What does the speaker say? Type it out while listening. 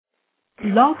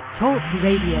Blog Talk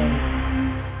Radio.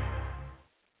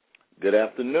 Good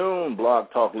afternoon,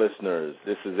 Blog Talk listeners.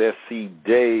 This is SC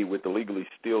Day with the Legally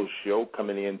Still Show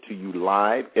coming in to you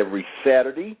live every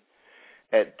Saturday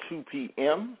at 2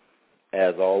 p.m.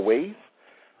 As always,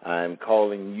 I'm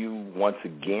calling you once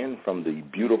again from the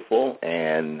beautiful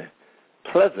and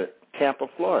pleasant Tampa,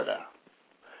 Florida.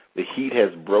 The heat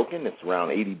has broken. It's around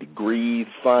 80 degrees.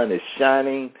 Sun is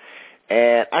shining.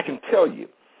 And I can tell you,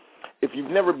 if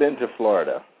you've never been to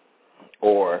Florida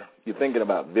or you're thinking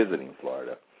about visiting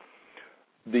Florida,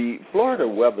 the Florida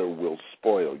weather will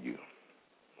spoil you.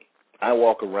 I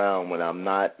walk around when I'm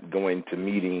not going to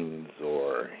meetings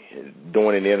or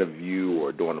doing an interview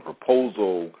or doing a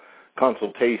proposal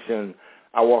consultation.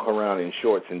 I walk around in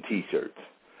shorts and T-shirts.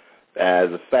 As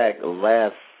a fact,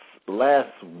 last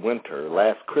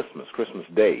Christmas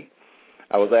Day,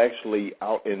 I was actually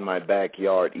out in my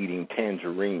backyard eating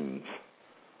tangerines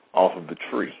off of the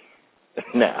tree.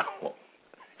 Now,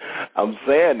 I'm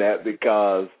saying that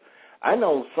because I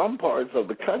know some parts of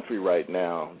the country right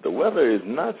now, the weather is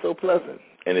not so pleasant,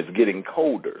 and it's getting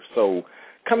colder. So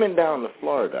coming down to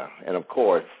Florida, and of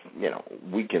course,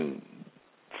 we can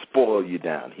spoil you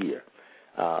down here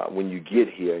when you get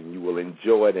here, and you will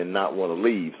enjoy it and not want to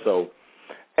leave. So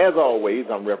as always,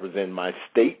 I'm representing my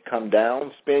state. Come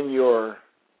down, spend your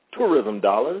tourism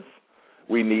dollars.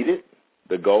 We need it.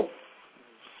 The Gulf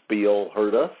spill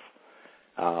hurt us.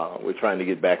 We're trying to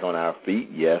get back on our feet.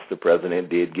 Yes, the president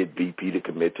did get BP to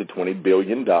commit to $20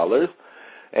 billion,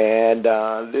 and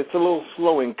it's a little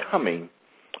slow in coming.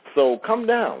 So come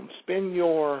down, spend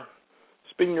your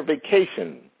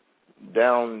vacation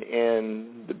down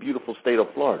in the beautiful state of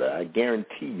Florida. I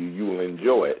guarantee you will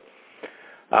enjoy it.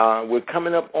 We're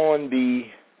coming up on the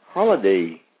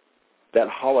holiday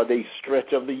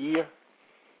stretch of the year,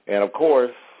 and of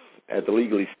course, at the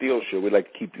Legally Still Show, we'd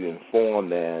like to keep you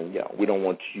informed, and we don't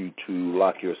want you to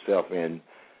lock yourself in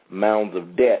mounds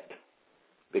of debt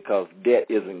because debt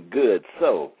isn't good.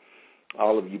 So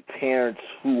all of you parents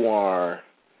who are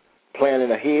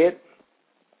planning ahead,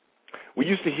 we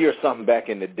used to hear something back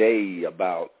in the day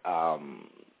about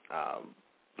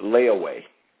layaway.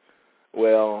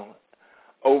 Well,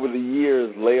 over the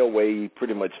years, layaway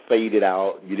pretty much faded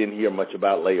out. You didn't hear much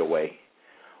about layaway.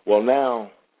 Well,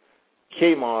 now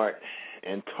Kmart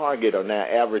and Target are now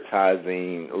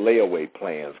advertising layaway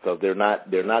plans because they're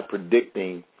not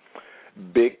predicting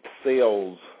big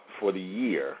sales for the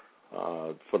year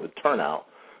for the turnout,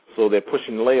 so they're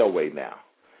pushing layaway now.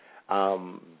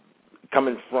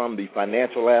 Coming from the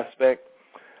financial aspect,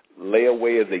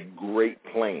 layaway is a great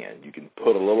plan. You can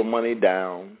put a little money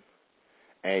down,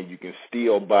 and you can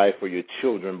still buy for your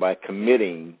children by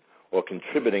committing or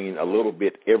contributing a little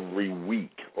bit every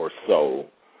week or so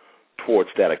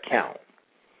towards that account.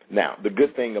 Now, the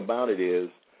good thing about it is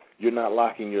you're not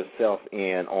locking yourself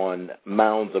in on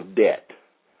mounds of debt.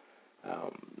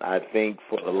 I think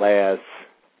for the last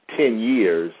 10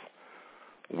 years,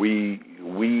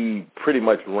 we pretty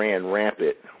much ran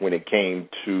rampant when it came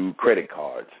to credit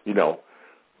cards.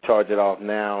 Charge it off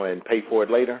now and pay for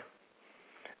it later.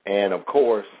 And, of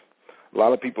course, a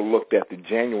lot of people looked at the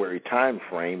January time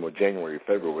frame or January,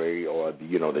 February, or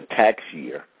the tax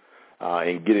year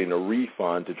and getting a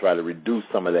refund to try to reduce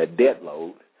some of that debt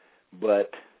load.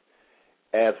 But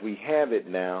as we have it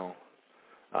now,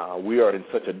 we are in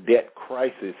such a debt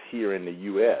crisis here in the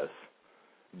U.S.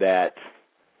 that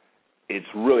it's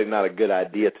really not a good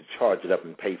idea to charge it up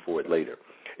and pay for it later.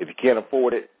 If you can't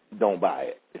afford it, don't buy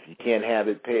it. If you can't have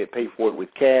it, pay for it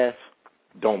with cash,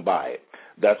 don't buy it.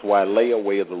 That's why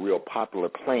layaway is a real popular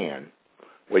plan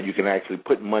where you can actually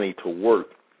put money to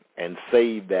work and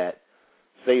save that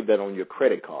on your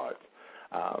credit cards.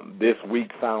 This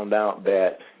week found out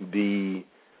that the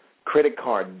credit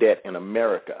card debt in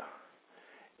America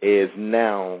is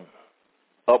now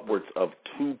upwards of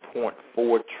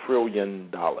 $2.4 trillion.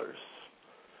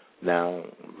 Now,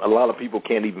 a lot of people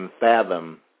can't even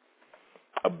fathom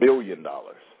 $1 billion.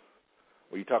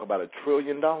 When you talk about $1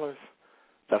 trillion,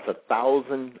 that's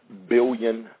 1,000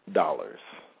 billion dollars.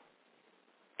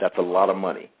 That's a lot of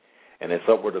money, and it's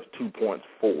upward of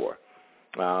 2.4.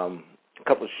 A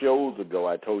couple of shows ago,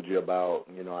 I told you about,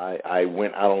 I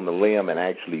went out on the limb and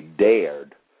actually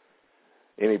dared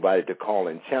anybody to call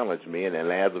and challenge me, and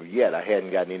as of yet, I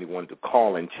hadn't gotten anyone to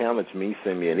call and challenge me,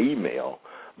 send me an email.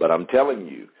 But I'm telling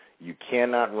you, you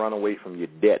cannot run away from your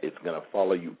debt. It's going to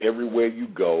follow you everywhere you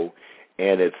go,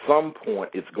 and at some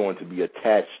point, it's going to be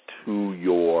attached to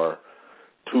your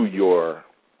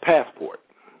passport.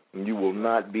 You will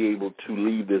not be able to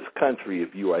leave this country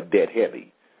if you are debt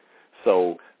heavy.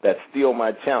 So that's still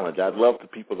my challenge. I'd love for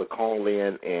people to call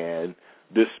in and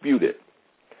dispute it.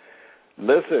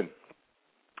 Listen,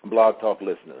 Blog Talk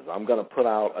listeners, I'm going to put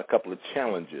out a couple of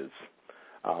challenges.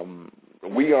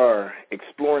 We are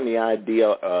exploring the idea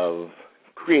of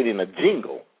creating a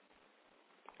jingle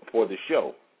for the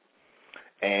show.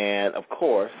 And, of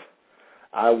course,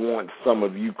 I want some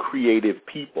of you creative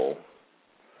people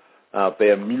out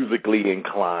there, musically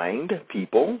inclined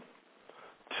people,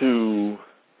 to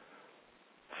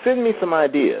send me some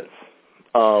ideas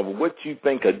of what you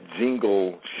think a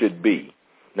jingle should be.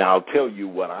 Now, I'll tell you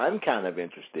what I'm kind of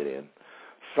interested in,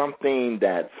 something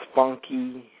that's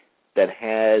funky, that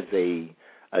has a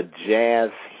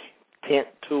jazz tint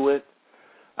to it.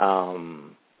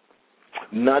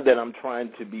 Not that I'm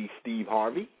trying to be Steve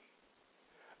Harvey,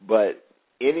 but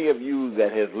any of you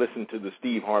that has listened to the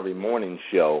Steve Harvey Morning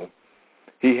Show,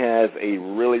 he has a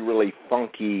really, really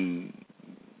funky,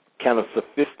 kind of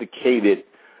sophisticated,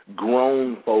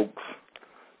 grown folks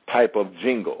type of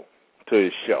jingle to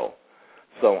his show.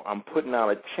 So I'm putting out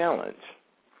a challenge,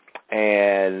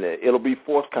 and it'll be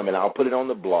forthcoming. I'll put it on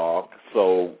the blog.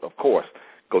 So, of course,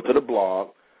 go to the blog,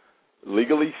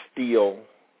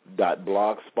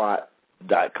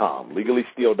 legallysteal.blogspot.com,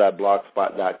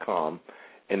 legallysteal.blogspot.com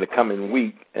in the coming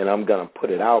week, and I'm going to put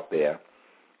it out there,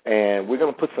 and we're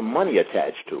going to put some money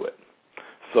attached to it.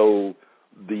 So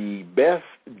the best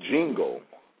jingle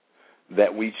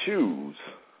that we choose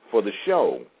for the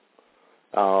show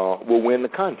will win the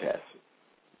contest.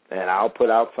 And I'll put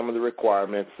out some of the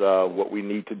requirements of what we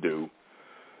need to do.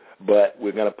 But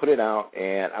we're going to put it out,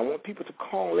 and I want people to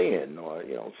call in or,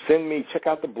 send me, check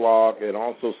out the blog, and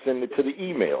also send it to the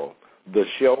email, the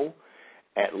show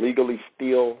at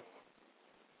legallysteal.info.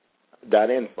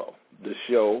 The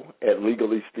show at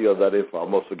legallysteal.info. I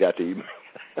almost forgot the email.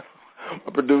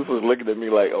 My producer's looking at me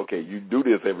like, okay, you do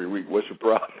this every week. What's your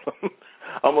problem? I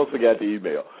almost forgot the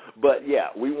email. But, yeah,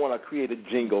 we want to create a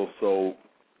jingle so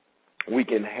we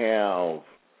can have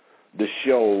the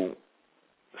show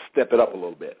step it up a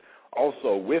little bit.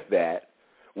 Also, with that,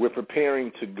 we're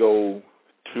preparing to go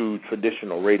to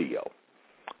traditional radio.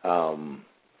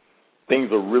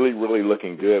 Things are really, really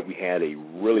looking good. We had a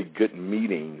really good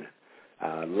meeting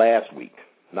last week,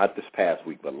 not this past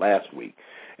week, but last week.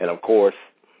 And, of course,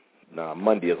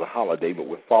 Monday is a holiday, but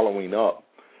we're following up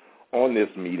on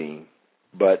this meeting.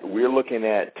 But we're looking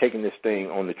at taking this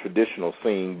thing on the traditional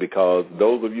scene because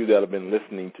those of you that have been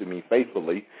listening to me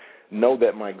faithfully know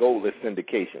that my goal is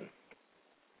syndication.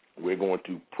 We're going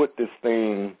to put this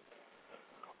thing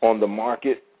on the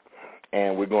market,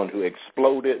 and we're going to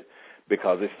explode it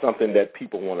because it's something that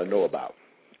people want to know about.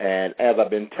 And as I've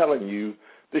been telling you,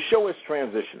 the show is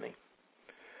transitioning.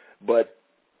 But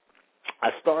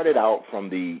I started out from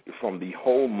the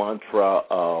whole mantra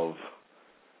of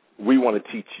we want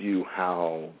to teach you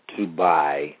how to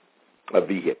buy a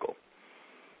vehicle.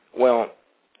 Well,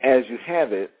 as you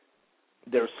have it,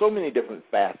 there are so many different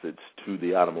facets to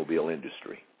the automobile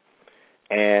industry.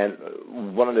 And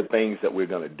one of the things that we're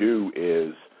going to do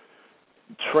is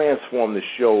transform the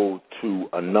show to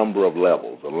a number of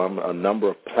levels, a number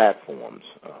of platforms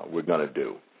we're going to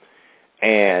do.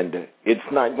 And it's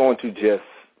not going to just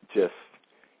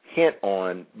hint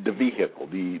on the vehicle,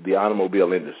 the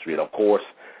automobile industry. And, of course,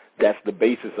 that's the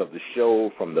basis of the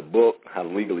show from the book, How to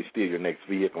Legally Steal Your Next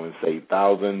Vehicle and Save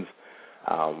Thousands.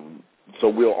 So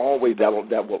we'll always that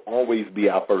will always be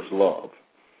our first love,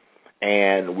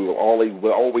 and we'll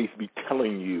always be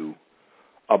telling you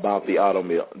about the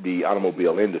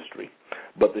automobile industry.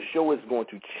 But the show is going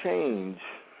to change,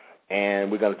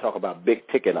 and we're going to talk about big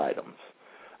ticket items.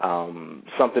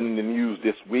 Something in the news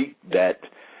this week that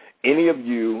any of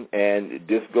you, and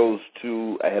this goes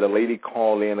to, I had a lady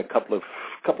call in a couple of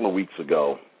weeks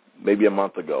ago, maybe a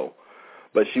month ago,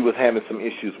 but she was having some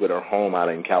issues with her home out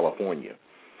in California.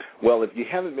 Well, if you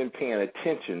haven't been paying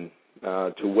attention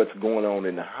to what's going on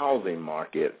in the housing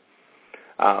market,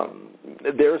 the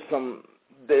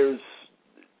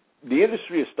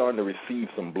industry is starting to receive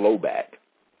some blowback.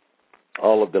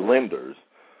 All of the lenders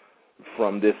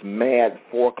from this mad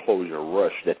foreclosure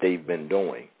rush that they've been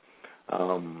doing.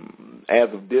 As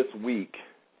of this week,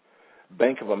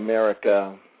 Bank of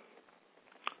America,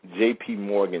 J.P.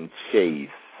 Morgan Chase,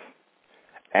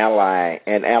 Ally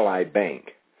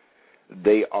Bank,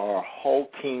 they are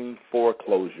halting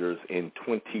foreclosures in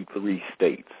 23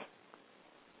 states.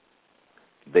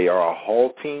 They are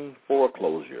halting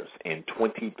foreclosures in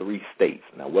 23 states.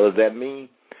 Now, what does that mean?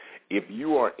 If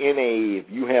you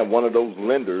have one of those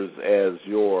lenders as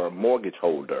your mortgage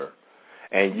holder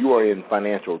and you are in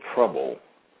financial trouble,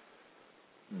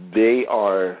 they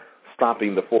are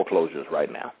stopping the foreclosures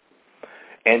right now.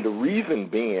 And the reason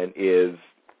being is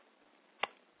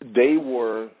they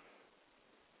were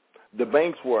the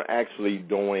banks were actually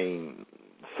doing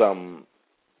some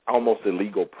almost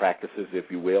illegal practices, if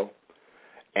you will,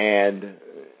 and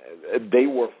they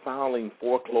were filing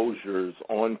foreclosures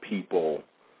on people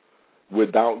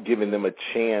without giving them a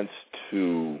chance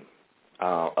to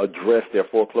address their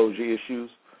foreclosure issues.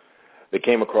 They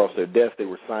came across their desk. They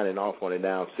were signing off on it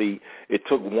now. See, it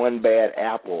took one bad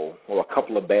apple or a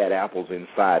couple of bad apples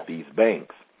inside these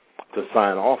banks to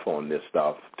sign off on this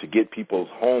stuff, to get people's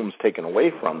homes taken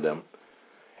away from them.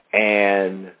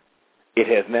 And it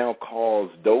has now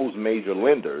caused those major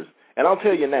lenders, and I'll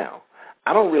tell you now,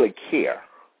 I don't really care.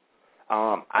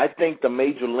 I think the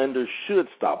major lenders should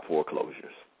stop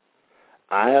foreclosures.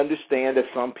 I understand that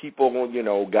some people,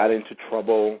 got into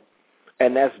trouble,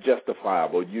 and that's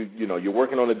justifiable. You're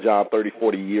working on a job 30,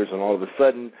 40 years, and all of a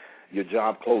sudden your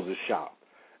job closes shop,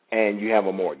 and you have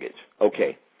a mortgage.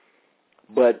 Okay.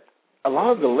 But a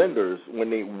lot of the lenders, when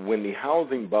the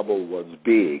housing bubble was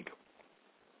big,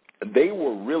 they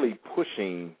were really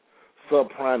pushing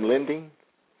subprime lending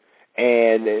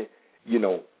and,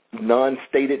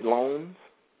 non-stated loans.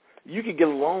 You could get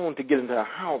a loan to get into a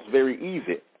house very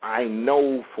easy. I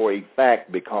know for a fact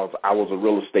because I was a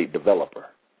real estate developer,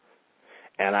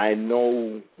 and I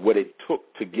know what it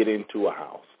took to get into a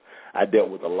house. I dealt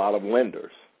with a lot of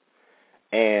lenders,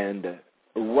 and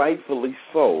rightfully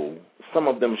so, some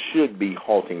of them should be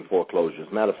halting foreclosures.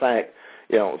 Matter of fact,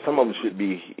 some of them should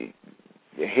be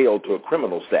held to a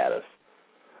criminal status.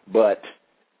 But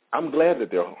I'm glad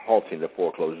that they're halting the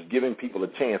foreclosures, giving people a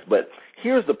chance. But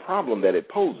here's the problem that it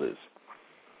poses.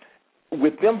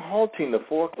 With them halting the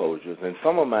foreclosures, and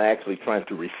some of them are actually trying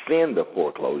to rescind the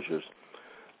foreclosures,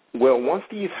 well, once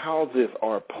these houses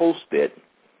are posted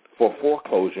for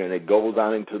foreclosure and it goes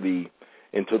out into the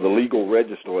legal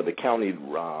register or the county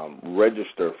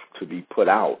register to be put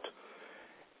out,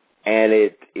 and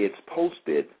it's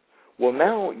posted, well,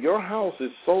 now your house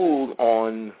is sold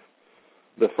on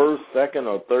the first, second,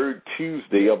 or third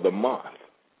Tuesday of the month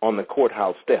on the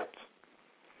courthouse steps.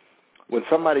 When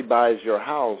somebody buys your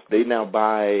house, they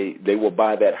will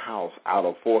buy that house out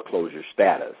of foreclosure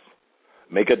status.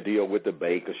 Make a deal with the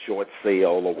bank, a short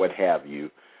sale or what have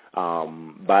you,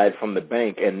 buy it from the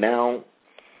bank, and now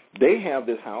they have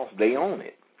this house, they own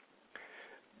it.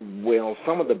 Well,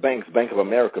 some of the banks, Bank of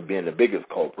America being the biggest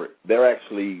culprit, they're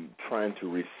actually trying to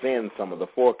rescind some of the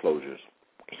foreclosures.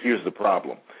 Here's the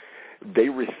problem. They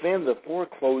rescind the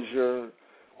foreclosure.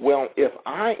 Well, if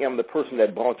I am the person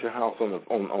that bought your house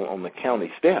on the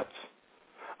county steps,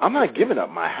 I'm not giving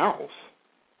up my house.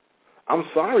 I'm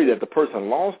sorry that the person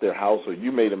lost their house or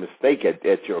you made a mistake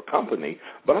at your company,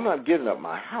 but I'm not giving up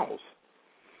my house.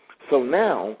 So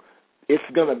now it's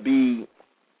going to be,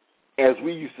 as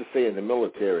we used to say in the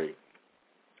military,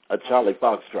 a Charlie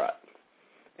Foxtrot.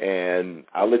 And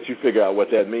I'll let you figure out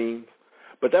what that means.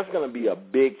 But that's going to be a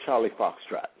big Charlie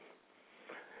Foxtrot.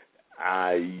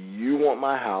 You want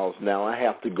my house, now I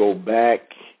have to go back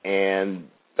and,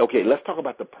 okay, let's talk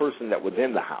about the person that was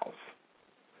in the house.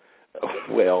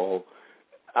 Well,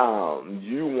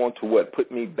 you want to,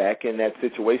 put me back in that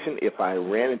situation? If I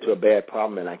ran into a bad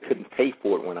problem and I couldn't pay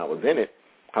for it when I was in it,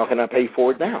 how can I pay for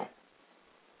it now?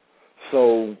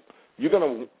 So you're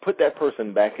going to put that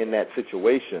person back in that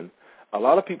situation. A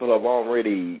lot of people have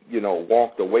already,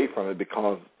 walked away from it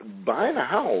because buying a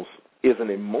house is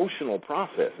an emotional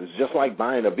process. It's just like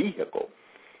buying a vehicle.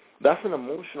 That's an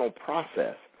emotional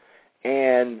process.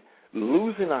 And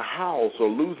losing a house or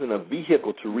losing a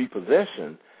vehicle to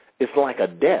repossession, it's like a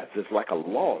death. It's like a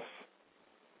loss.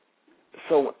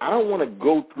 So I don't want to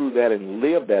go through that and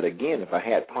live that again. If I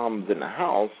had problems in the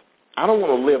house, I don't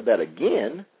want to live that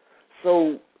again.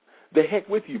 So the heck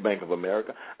with you, Bank of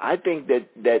America. I think that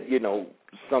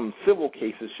some civil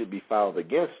cases should be filed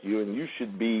against you, and you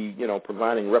should be,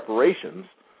 providing reparations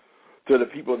to the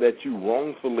people that you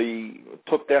wrongfully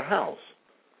took their house.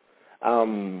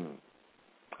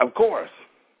 Of course,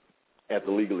 at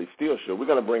the Legally Steal Show, we're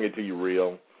going to bring it to you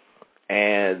real.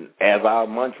 And as our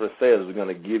mantra says, we're going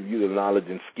to give you the knowledge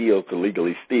and skills to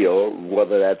legally steal,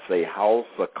 whether that's a house,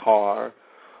 a car,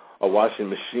 a washing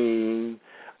machine,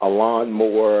 a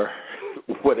lawnmower,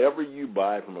 whatever you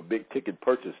buy from a big-ticket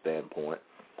purchase standpoint,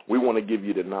 we want to give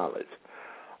you the knowledge.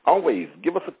 Always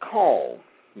give us a call.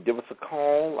 Give us a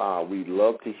call. We'd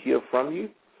love to hear from you.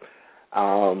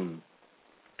 Call-in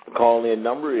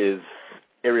number is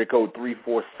area code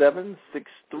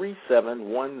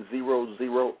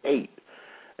 347-637-1008.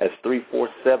 That's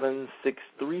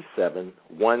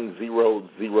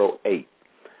 347-637-1008.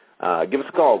 Give us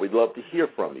a call. We'd love to hear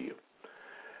from you.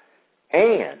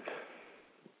 And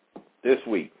this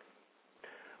week,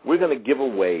 we're going to give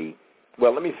away,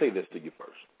 well, let me say this to you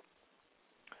first.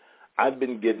 I've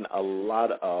been getting a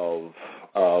lot of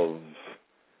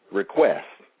requests,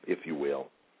 if you will,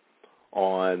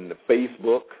 on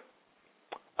Facebook,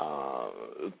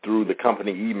 through the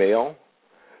company email,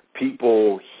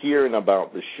 people hearing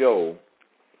about the show.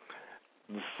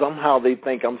 Somehow they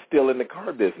think I'm still in the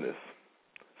car business.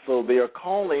 So they are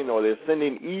calling or they're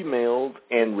sending emails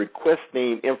and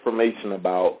requesting information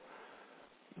about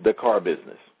the car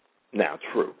business. Now,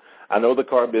 true, I know the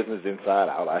car business inside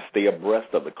out. I stay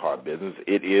abreast of the car business.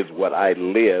 It is what I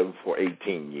live for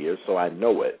 18 years, so I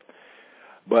know it.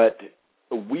 But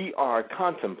we are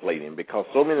contemplating, because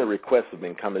so many requests have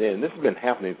been coming in, and this has been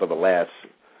happening for the last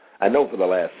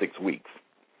 6 weeks.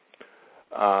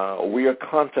 We are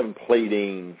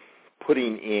contemplating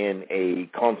putting in a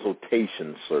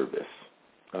consultation service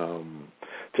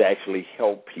to actually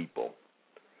help people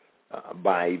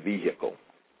buy vehicle.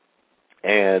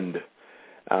 And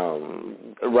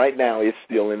right now it's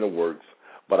still in the works,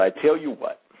 but I tell you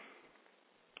what,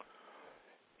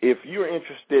 if you're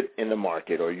interested in the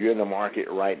market, or you're in the market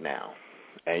right now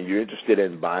and you're interested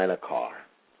in buying a car,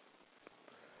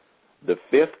 the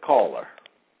fifth caller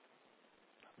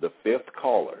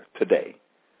today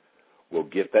will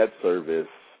get that service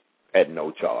at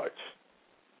no charge.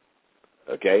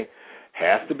 Okay?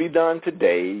 Has to be done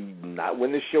today, not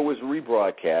when the show is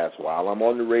rebroadcast, while I'm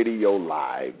on the radio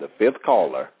live. The fifth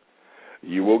caller,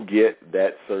 you will get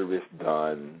that service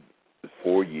done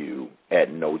for you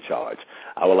at no charge.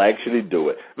 I will actually do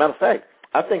it. Matter of fact,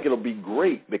 I think it'll be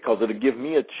great because it'll give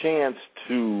me a chance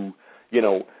to,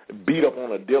 beat up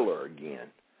on a dealer again.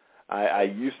 I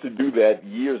used to do that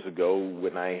years ago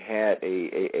when I had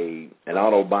an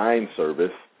auto buying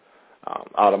service,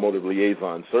 Automotive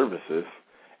Liaison Services,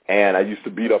 and I used to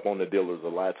beat up on the dealers a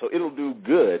lot. So it'll do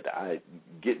good.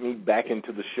 Get me back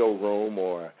into the showroom,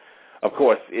 or, of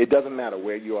course, it doesn't matter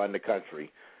where you are in the country,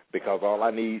 because all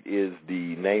I need is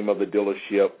the name of the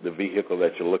dealership, the vehicle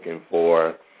that you're looking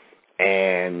for,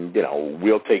 and,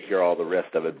 we'll take care of all the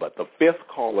rest of it. But the fifth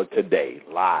caller today,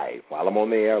 live, while I'm on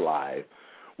the air live,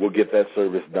 we'll get that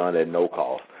service done at no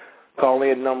cost.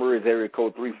 Call-in number is area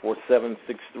code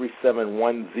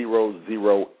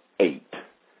 347-637-1008.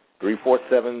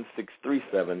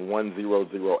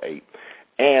 347-637-1008.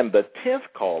 And the 10th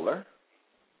caller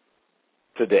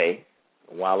today,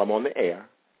 while I'm on the air,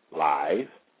 live,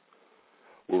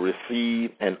 will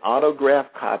receive an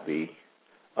autographed copy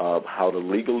of How to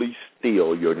Legally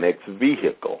Steal Your Next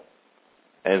Vehicle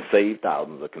and Save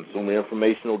Thousands, a consumer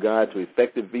informational guide to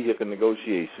effective vehicle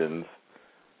negotiations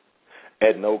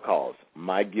at no cost.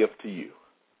 My gift to you.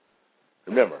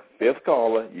 Remember, 5th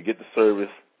caller, you get the service.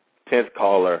 10th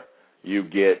caller, you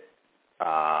get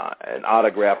an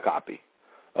autographed copy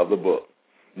of the book.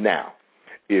 Now,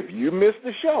 if you miss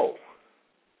the show,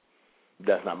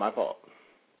 that's not my fault,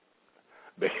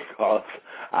 because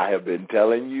I have been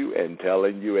telling you and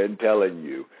telling you and telling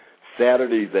you,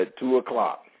 Saturdays at 2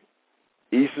 o'clock,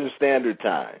 Eastern Standard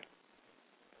Time,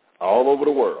 all over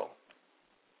the world,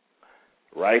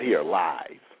 right here,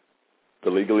 live, the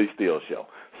Legally Steal Show.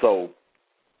 So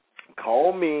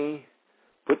call me,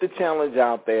 put the challenge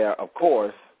out there. Of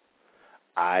course,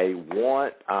 I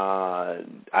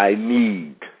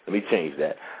need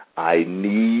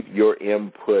your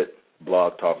input,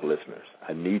 Blog Talk listeners.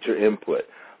 I need your input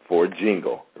for a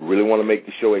jingle. I really want to make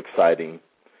the show exciting,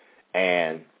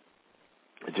 and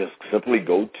just simply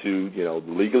go to,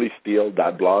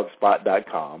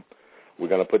 legallysteal.blogspot.com. We're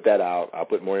going to put that out. I'll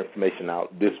put more information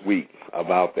out this week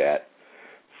about that.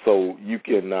 So you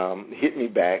can hit me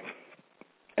back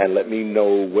and let me know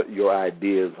what your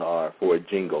ideas are for a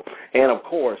jingle. And, of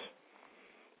course,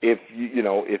 if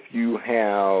you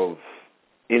have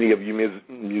any of you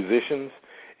musicians,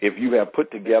 if you have put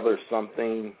together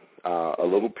something, a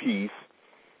little piece,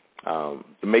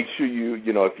 make sure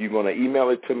if you're going to email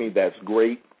it to me, that's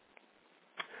great.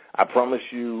 I promise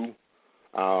you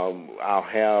I'll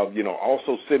have,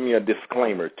 also send me a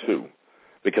disclaimer too,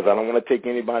 because I don't want to take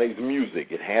anybody's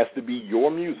music. It has to be your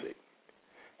music.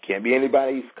 Can't be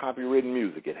anybody's copywritten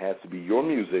music. It has to be your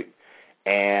music,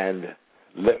 and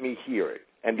let me hear it.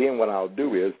 And then what I'll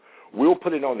do is we'll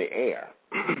put it on the air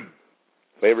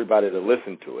for everybody to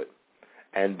listen to it,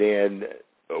 and then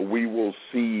we will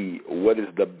see what is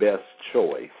the best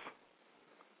choice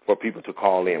for people to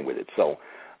call in with it. So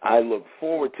I look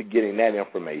forward to getting that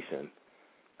information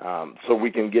so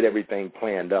we can get everything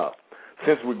planned up.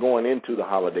 Since we're going into the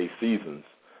holiday seasons,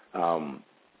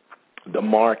 the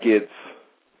markets,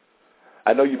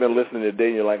 I know you've been listening today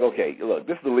and you're like, okay, look,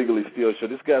 this is the Legally Steal Show.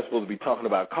 This guy's supposed to be talking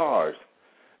about cars.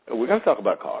 We're going to talk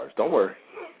about cars. Don't worry.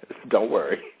 Don't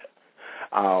worry.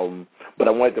 But I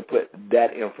wanted to put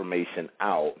that information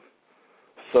out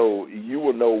So you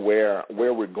will know where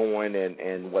we're going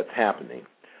and what's happening.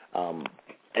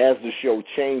 As the show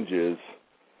changes,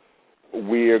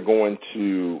 we're going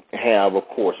to have, of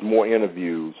course, more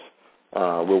interviews.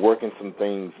 We're working some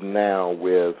things now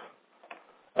with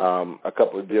a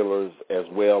couple of dealers as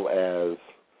well as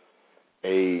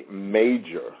a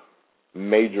major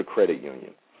credit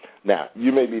union. Now,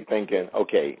 you may be thinking,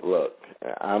 okay, look,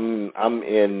 I'm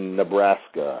in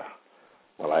Nebraska.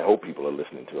 Well, I hope people are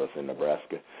listening to us in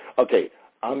Nebraska. Okay,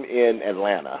 I'm in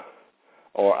Atlanta,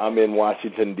 or I'm in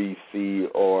Washington, D.C.,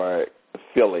 or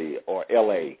Philly, or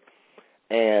L.A.,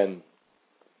 and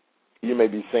you may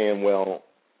be saying, well,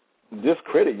 this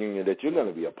credit union that you're going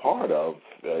to be a part of,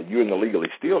 you in the Legally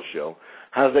Steel show,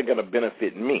 how's that going to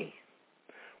benefit me?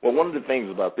 Well, one of the things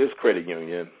about this credit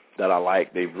union that I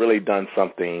like, they've really done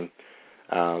something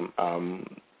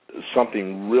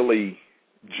really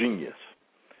genius.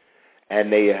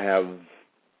 And they have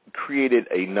created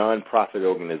a nonprofit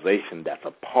organization that's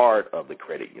a part of the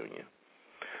credit union.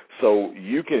 So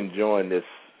you can join this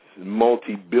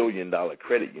multi-billion-dollar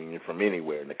credit union from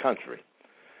anywhere in the country.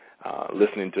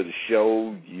 Listening to the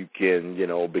show, you can,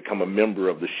 become a member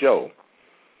of the show.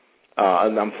 A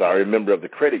member of the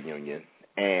credit union,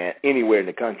 and anywhere in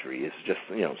the country. It's just,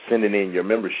 sending in your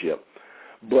membership.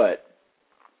 But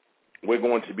we're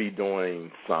going to be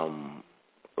doing some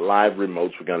live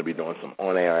remotes. We're going to be doing some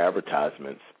on-air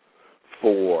advertisements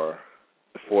for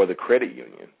the credit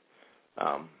union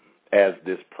as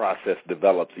this process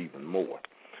develops even more.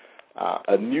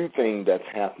 A new thing that's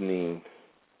happening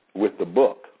with the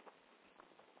book,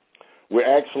 we're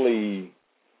actually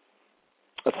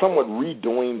somewhat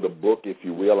redoing the book, if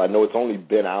you will. I know it's only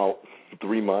been out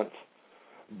 3 months,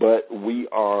 but we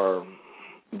are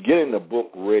getting the book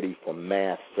ready for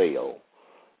mass sale.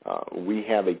 We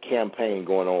have a campaign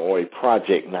going on, or a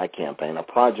project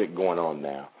going on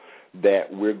now,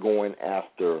 that we're going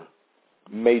after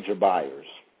major buyers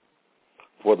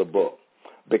for the book.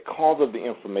 Because of the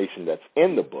information that's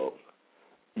in the book,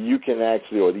 you can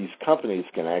actually, or these companies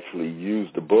can actually use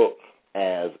the book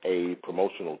as a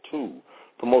promotional tool,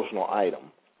 promotional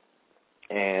item.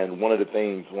 And one of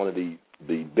the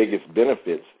biggest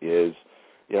benefits is,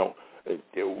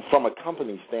 from a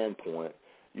company standpoint,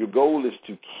 your goal is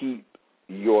to keep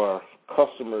your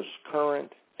customers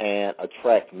current and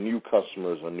attract new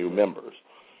customers or new members.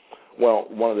 Well,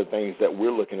 one of the things that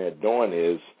we're looking at doing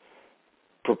is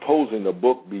proposing the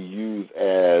book be used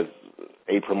as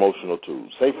a promotional tool.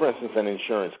 Say, for instance, an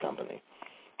insurance company,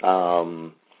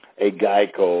 a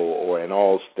Geico or an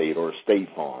Allstate or a State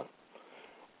Farm.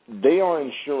 They are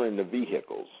insuring the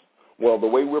vehicles. Well, the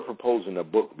way we're proposing the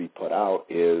book be put out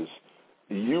is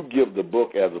you give the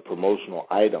book as a promotional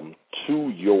item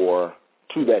to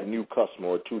that new customer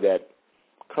or to that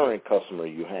current customer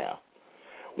you have.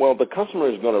 Well, the customer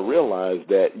is going to realize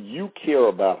that you care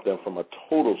about them from a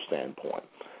total standpoint,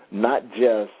 not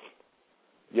just,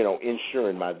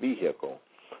 insuring my vehicle.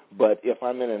 But if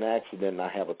I'm in an accident and I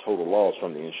have a total loss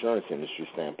from the insurance industry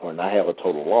standpoint, and I have a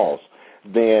total loss,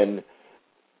 then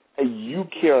you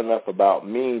care enough about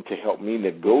me to help me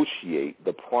negotiate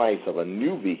the price of a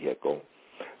new vehicle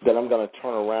that I'm going to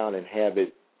turn around and have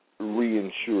it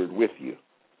reinsured with you.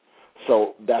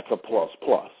 So that's a plus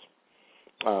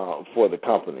for the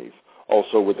companies.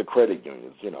 Also with the credit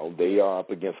unions, they are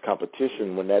up against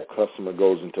competition when that customer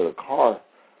goes into the car,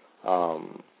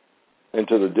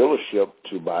 into the dealership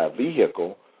to buy a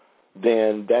vehicle.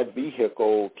 Then that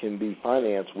vehicle can be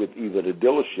financed with either the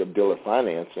dealer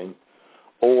financing,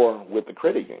 or with the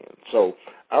credit union. So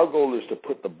our goal is to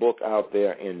put the book out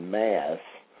there in mass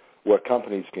where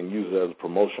companies can use it as a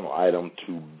promotional item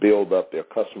to build up their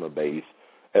customer base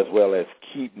as well as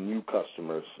keep new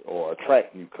customers or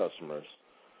attract new customers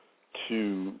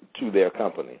to their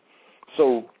company.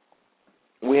 So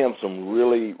we have some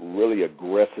really, really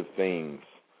aggressive things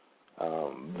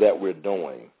that we're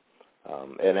doing.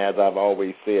 And as I've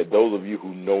always said, those of you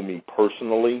who know me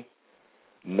personally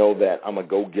know that I'm a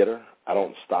go-getter. I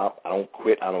don't stop. I don't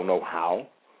quit. I don't know how.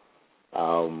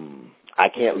 I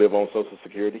can't live on Social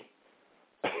Security.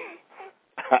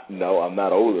 No, I'm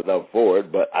not old enough for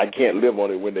it, but I can't live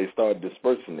on it when they start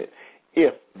dispersing it,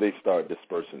 if they start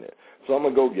dispersing it. So I'm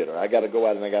a go-getter. I got to go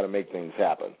out and I got to make things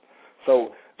happen.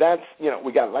 So that's,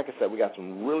 we got, like I said, we got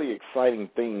some really exciting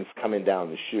things coming down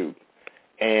the chute.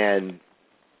 And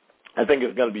I think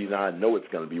it's going to be, I know it's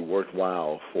going to be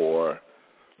worthwhile for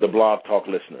the Blog Talk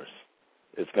listeners.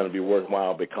 It's going to be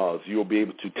worthwhile because you'll be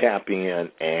able to tap in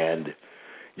and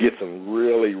get some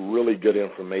really, really good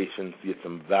information, get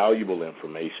some valuable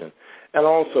information, and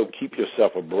also keep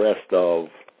yourself abreast of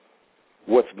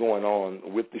what's going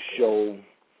on with the show,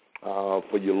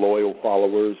 for your loyal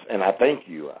followers, and I thank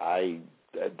you. I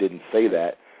didn't say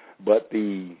that, but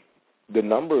the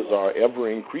numbers are ever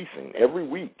increasing every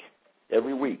week.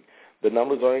 Every week, the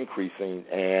numbers are increasing,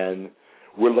 and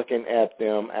we're looking at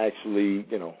them actually,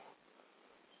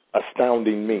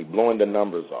 astounding me, blowing the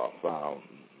numbers off.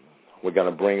 We're going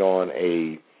to bring on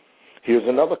here's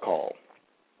another call.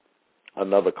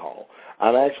 I'm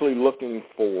actually looking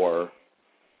for,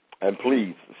 and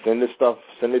please send it to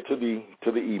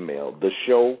the email, the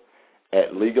show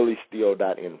at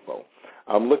legallysteal.info.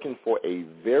 I'm looking for a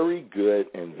very good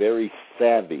and very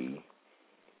savvy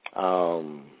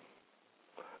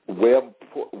Web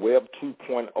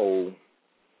 2.0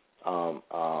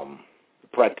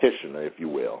 practitioner, if you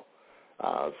will,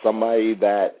 somebody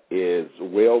that is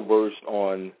well-versed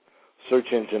on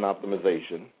search engine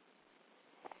optimization.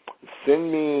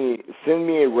 Send me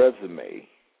a resume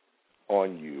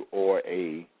on you, or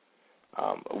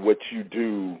what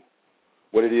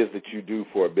it is that you do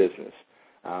for a business.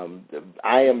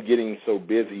 I am getting so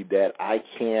busy that I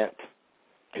can't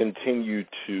continue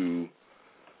to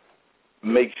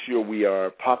make sure we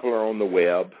are popular on the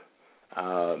web,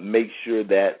 make sure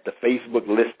that the Facebook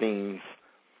listings,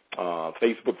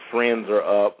 Facebook friends are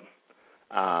up,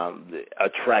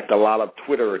 attract a lot of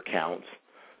Twitter accounts.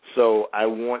 So I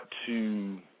want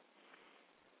to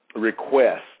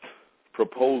request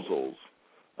proposals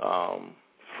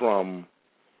from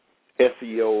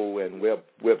SEO and Web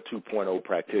 2.0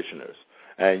 practitioners.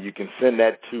 And you can send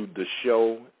that to the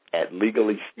show at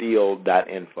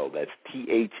legallysteal.info. That's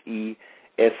THESHOW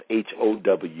at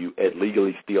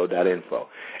legallysteal.info.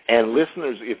 And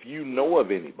listeners, if you know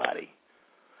of anybody,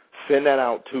 send that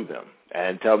out to them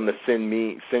and tell them to send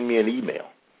me an email.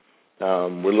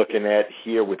 We're looking at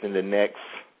here within the next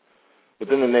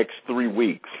 3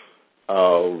 weeks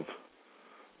of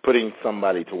putting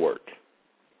somebody to work,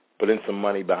 putting some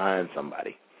money behind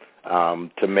somebody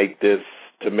to make this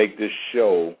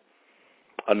show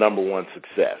a number one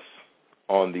success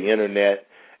on the internet,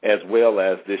 as well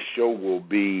as this show will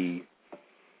be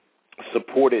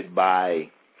supported by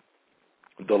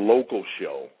the local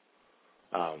show.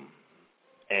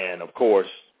 And, of course,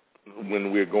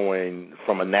 when we're going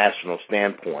from a national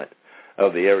standpoint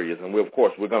of the areas, and we're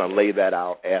going to lay that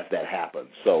out as that happens.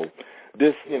 So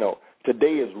this,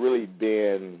 today has really has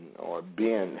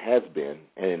been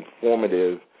an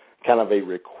informative kind of a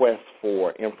request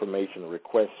for information, a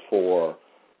request for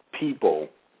people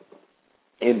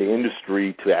in the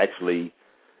industry to actually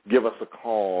give us a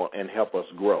call and help us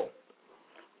grow.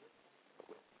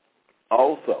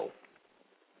 Also,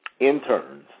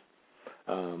 interns.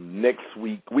 Next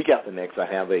week after next, I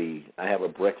have a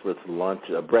breakfast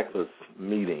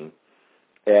meeting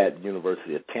at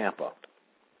University of Tampa,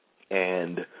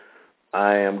 and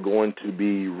I am going to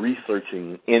be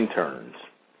researching interns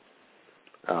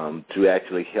to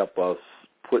actually help us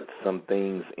put some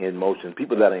things in motion,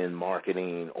 people that are in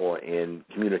marketing or in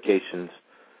communications,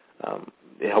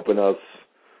 helping us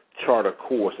chart a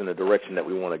course in the direction that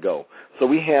we want to go. So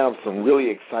we have some really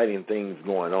exciting things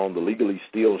going on. The Legally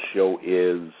Steal show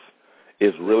is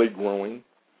really growing.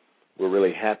 We're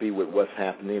really happy with what's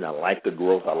happening. I like the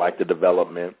growth. I like the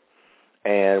development.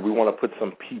 And we want to put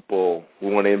some people,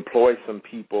 we want to employ some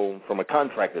people from a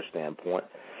contractor standpoint,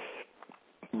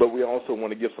 but we also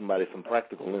want to give somebody some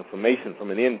practical information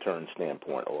from an intern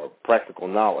standpoint, or practical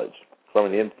knowledge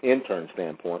from an intern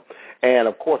standpoint. And,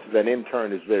 of course, if that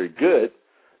intern is very good,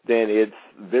 then it's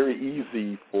very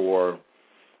easy for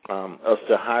us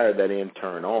to hire that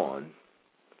intern on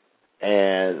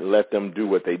and let them do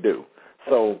what they do.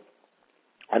 So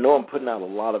I know I'm putting out a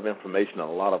lot of information,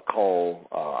 a lot of call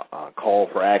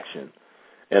for action.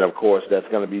 And, of course, that's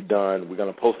going to be done. We're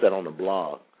going to post that on the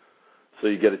blog so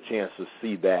you get a chance to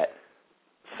see that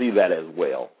as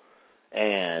well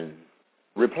and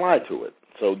reply to it.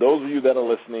 So those of you that are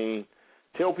listening,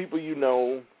 tell people you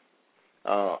know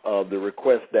of the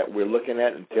request that we're looking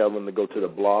at, and tell them to go to the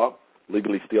blog,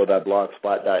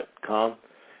 legallysteal.blogspot.com,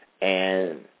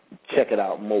 and check it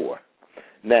out more.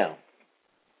 Now,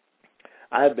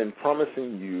 I've been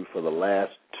promising you for the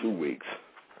last 2 weeks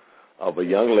of a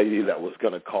young lady that was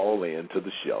going to call in to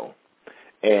the show.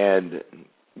 And,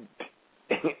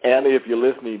 Anna, if you're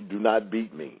listening, do not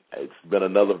beat me. It's been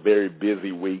another very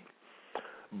busy week.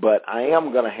 But I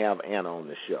am going to have Anna on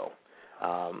the show.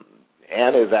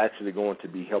 Anna is actually going to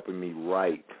be helping me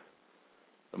write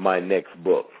my next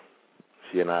book.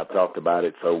 She and I have talked about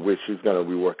it, so she's going to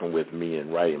be working with me in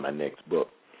writing my next book.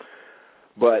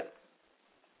 But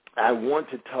I want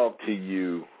to talk to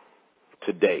you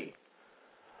today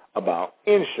about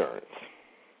insurance.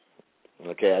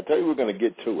 Okay, I tell you we're going to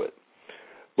get to it.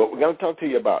 But we're going to talk to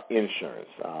you about insurance.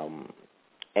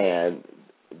 And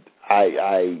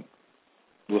I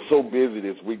was so busy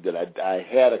this week that I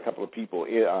had a couple of people,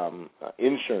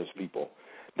 insurance people,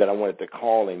 that I wanted to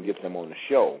call and get them on the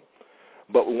show.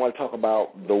 But we want to talk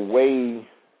about the way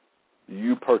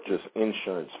you purchase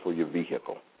insurance for your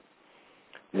vehicle.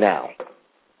 Now,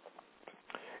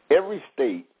 every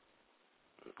state,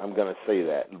 I'm going to say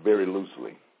that very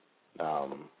loosely,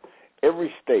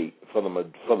 every state, for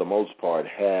the most part,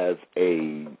 has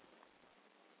an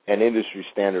industry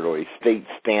standard or a state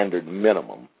standard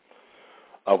minimum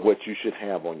of what you should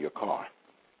have on your car.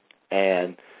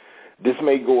 And this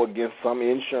may go against some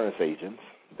insurance agents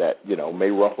that, may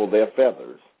ruffle their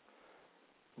feathers.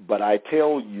 But I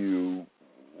tell you,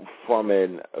 from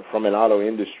an auto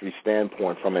industry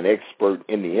standpoint, from an expert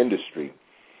in the industry,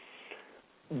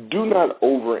 do not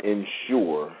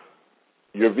over-insure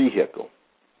your vehicle.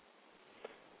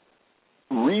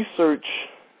 Research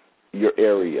your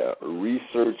area,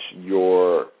 research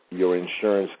your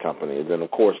insurance company, and then,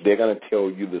 of course, they're going to tell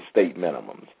you the state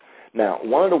minimums. Now,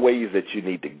 one of the ways that you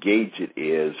need to gauge it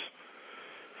is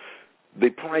the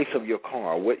price of your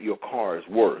car, what your car is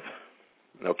worth,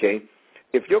 okay?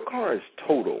 If your car is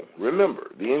total,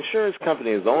 remember, the insurance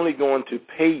company is only going to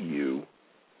pay you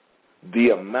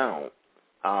the amount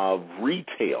of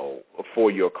retail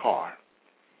for your car.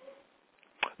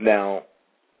 Now,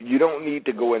 you don't need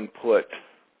to go and put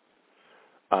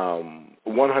 $100,000,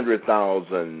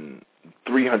 $300,000,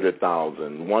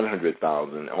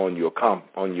 $100,000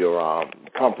 on your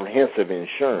comprehensive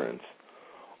insurance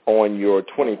on your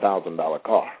 $20,000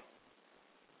 car.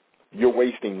 You're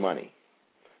wasting money.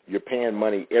 You're paying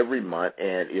money every month,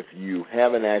 and if you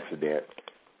have an accident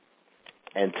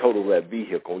and total that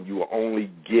vehicle, you will only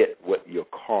get what your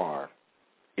car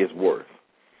is worth.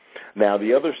 Now,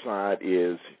 the other side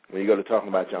is when you go to talking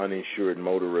about your uninsured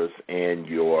motorist and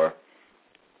your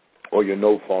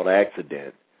no-fault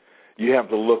accident, you have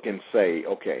to look and say,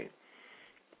 okay,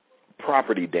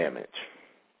 property damage,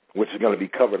 which is going to be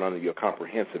covered under your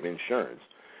comprehensive insurance.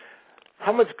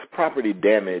 How much property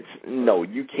damage? No,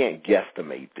 you can't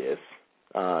guesstimate this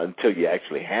until you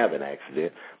actually have an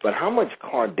accident. But how much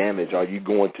car damage are you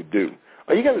going to do?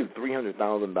 Are you going to do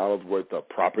 $300,000 worth of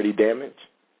property damage?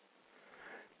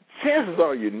 Chances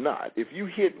are you're not. If you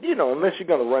hit, unless you're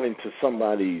going to run into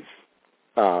somebody's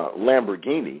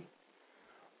Lamborghini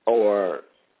or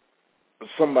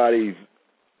somebody's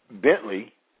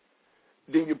Bentley,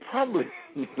 then you're probably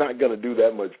not going to do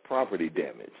that much property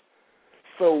damage.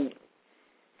 So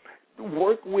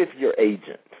work with your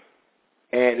agent.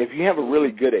 And if you have a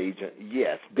really good agent,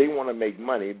 yes, they want to make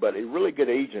money, but a really good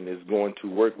agent is going to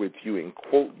work with you and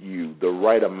quote you the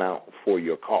right amount for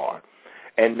your car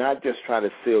and not just try to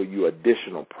sell you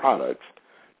additional products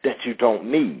that you don't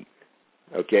need,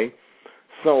 okay?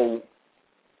 So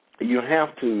you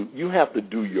have to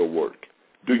do your work,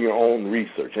 do your own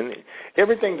research. And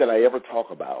everything that I ever talk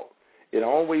about, it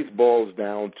always boils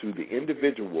down to the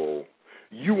individual.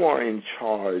 You are in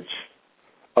charge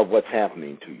of what's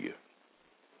happening to you.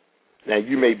 Now,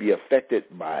 you may be affected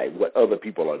by what other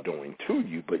people are doing to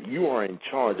you, but you are in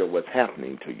charge of what's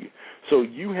happening to you. So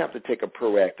you have to take a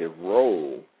proactive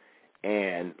role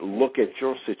and look at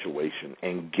your situation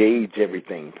and gauge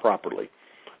everything properly.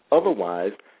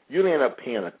 Otherwise, you'll end up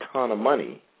paying a ton of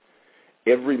money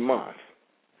every month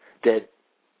that,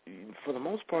 for the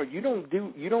most part, you don't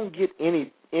get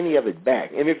any of it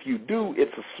back. And if you do,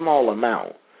 it's a small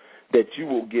amount that you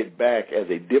will get back as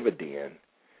a dividend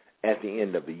at the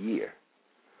end of the year.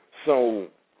 So,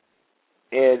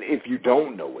 and if you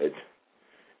don't know it,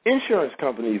 insurance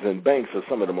companies and banks are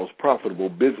some of the most profitable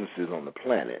businesses on the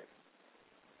planet.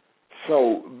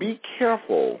 So be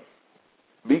careful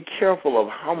of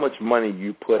how much money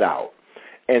you put out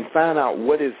and find out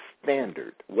what is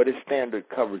standard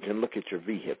coverage, and look at your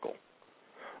vehicle.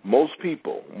 Most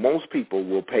people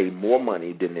will pay more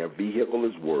money than their vehicle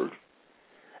is worth,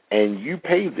 and you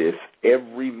pay this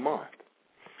every month.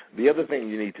 The other thing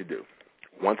you need to do,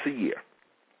 once a year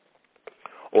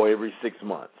or every 6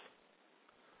 months,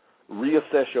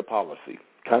 reassess your policy.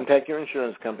 Contact your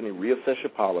insurance company, reassess your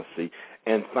policy,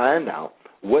 and find out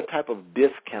what type of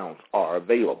discounts are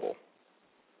available.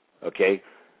 Okay?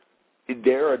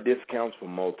 There are discounts for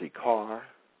multi-car.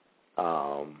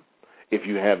 If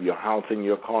you have your house and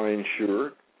your car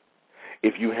insured,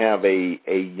 if you have a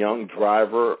young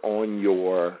driver on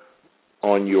your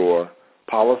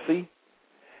policy,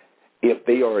 if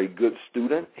they are a good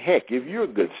student, heck, if you're a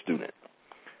good student.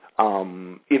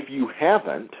 If you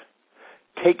haven't,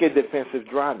 take a defensive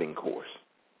driving course,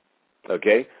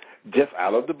 okay? Just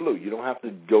out of the blue. You don't have to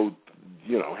go,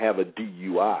 have a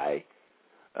DUI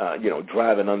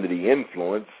driving under the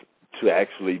influence to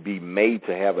actually be made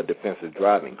to have a defensive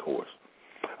driving course.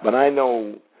 But I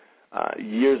know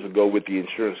years ago with the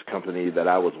insurance company that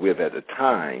I was with at the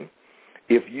time,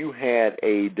 if you had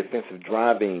a defensive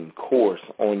driving course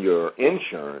on your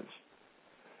insurance,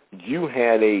 you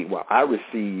had I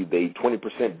received a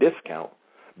 20% discount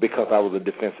because I was a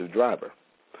defensive driver.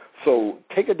 So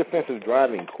take a defensive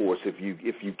driving course if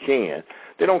you can.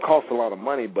 They don't cost a lot of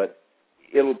money, but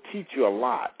it'll teach you a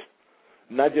lot,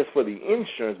 not just for the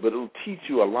insurance, but it'll teach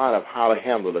you a lot of how to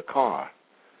handle the car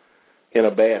in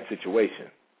a bad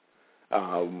situation.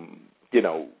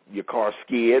 Your car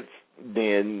skids,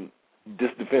 then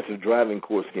this defensive driving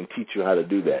course can teach you how to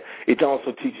do that. It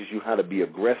also teaches you how to be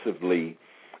aggressively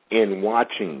in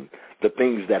watching the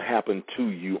things that happen to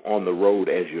you on the road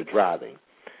as you're driving.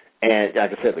 And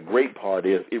like I said, the great part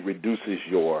is it reduces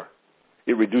your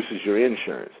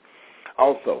insurance.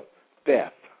 Also,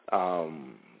 theft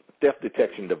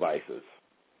detection devices.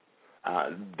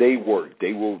 They work.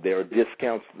 There are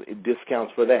discounts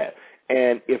for that.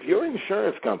 And if your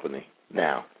insurance company,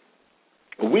 now,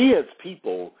 we as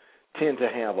people tend to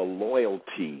have a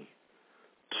loyalty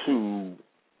to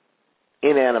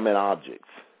inanimate objects.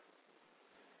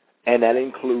 And that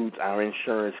includes our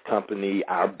insurance company,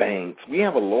 our banks. We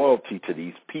have a loyalty to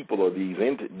these people or these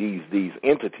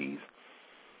entities,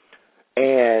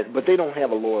 but they don't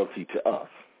have a loyalty to us.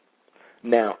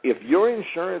 Now, if your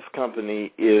insurance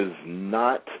company is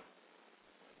not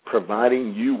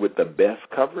providing you with the best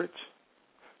coverage,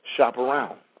 shop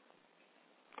around.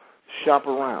 Shop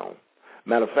around.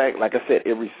 Matter of fact, like I said,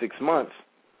 every 6 months,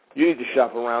 you need to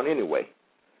shop around anyway.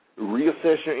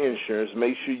 Reassess your insurance,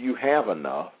 make sure you have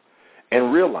enough,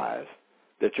 and realize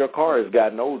that your car has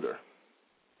gotten older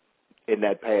in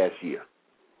that past year.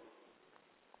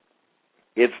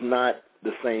 It's not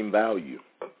the same value.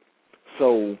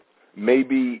 So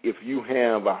maybe if you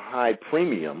have a high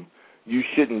premium, you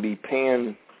shouldn't be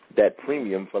paying that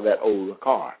premium for that older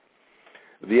car.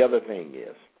 The other thing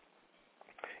is,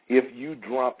 if you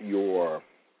drop your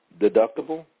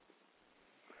deductible,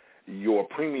 your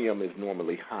premium is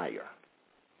normally higher.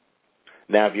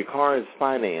 Now, if your car is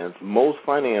financed, most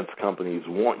finance companies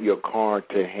want your car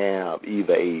to have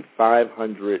either a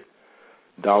 $500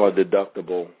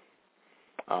 deductible.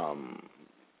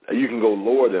 You can go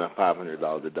lower than a $500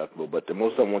 deductible, but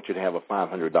most of them want you to have a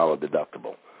 $500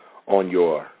 deductible on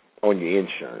your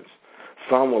insurance.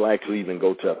 Some will actually even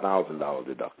go to a $1,000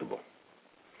 deductible.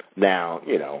 Now,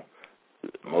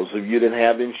 most of you that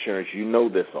have insurance, you know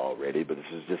this already, but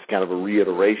this is just kind of a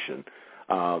reiteration.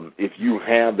 If you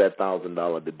have that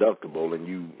 $1,000 deductible and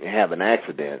you have an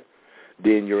accident,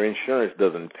 then your insurance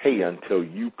doesn't pay until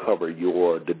you cover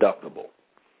your deductible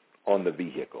on the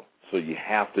vehicle. So you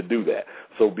have to do that.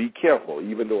 So be careful.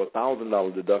 Even though a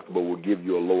 $1,000 deductible will give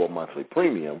you a lower monthly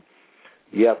premium,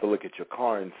 you have to look at your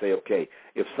car and say, okay,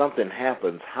 if something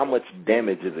happens, how much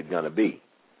damage is it going to be?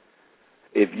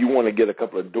 If you want to get a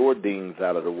couple of door dings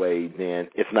out of the way, then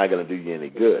it's not going to do you any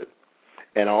good.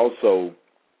 And also,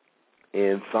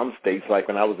 in some states, like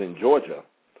when I was in Georgia,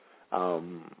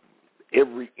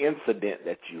 every incident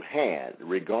that you had,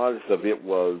 regardless of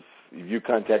if you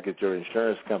contacted your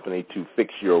insurance company to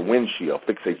fix your windshield,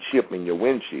 fix a chip in your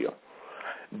windshield,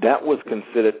 that was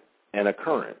considered an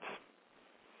occurrence.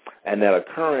 And that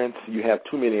occurrence, you have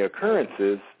too many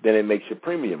occurrences, then it makes your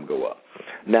premium go up.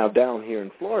 Now, down here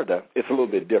in Florida, it's a little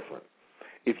bit different.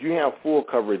 If you have full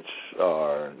coverage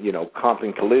or, comp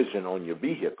and collision on your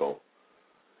vehicle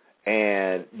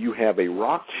and you have a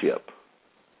rock chip,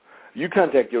 you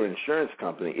contact your insurance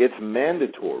company. It's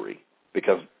mandatory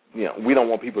because, we don't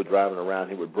want people driving around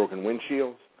here with broken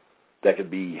windshields that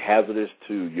could be hazardous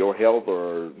to your health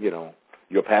or,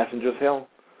 your passengers' health.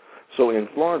 So in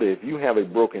Florida, if you have a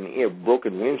broken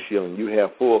windshield and you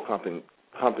have full comp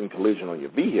and collision on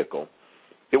your vehicle,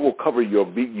 it will cover your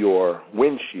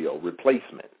windshield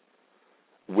replacement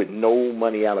with no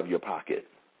money out of your pocket.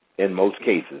 In most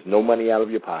cases, no money out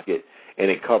of your pocket, and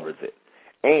it covers it.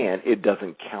 And it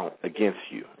doesn't count against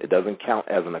you. It doesn't count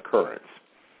as an occurrence.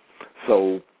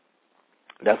 So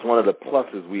that's one of the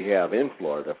pluses we have in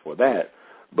Florida for that.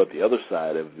 But the other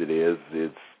side of it is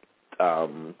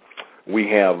we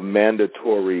have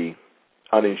mandatory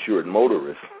uninsured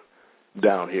motorists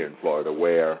down here in Florida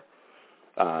where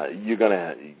you're going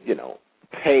to,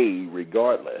 pay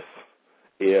regardless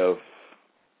if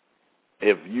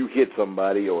you hit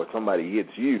somebody or somebody hits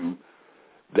you,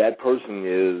 that person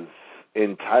is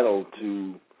entitled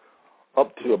to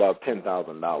up to about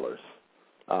 $10,000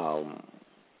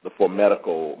 for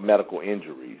medical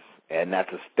injuries, and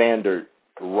that's a standard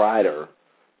rider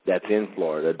that's in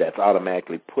Florida that's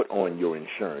automatically put on your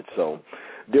insurance. So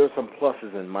There are some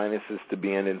pluses and minuses to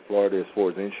being in Florida as far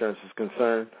as insurance is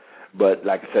concerned. But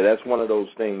like I said, that's one of those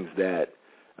things that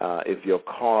if you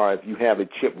have a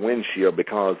chipped windshield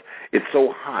because it's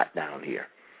so hot down here,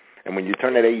 and when you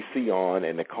turn that AC on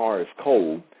and the car is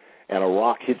cold and a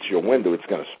rock hits your window, it's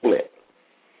going to split.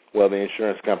 Well, the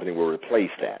insurance company will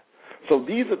replace that. So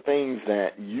these are things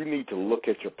that you need to look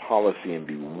at your policy and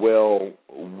be well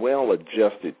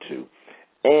adjusted to,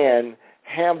 and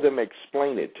have them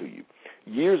explain it to you.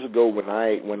 Years ago, when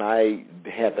I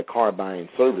had the car buying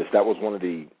service, that was one of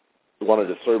the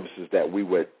services that we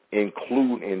would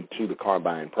include into the car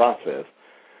buying process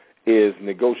is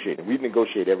negotiating. We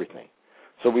negotiate everything.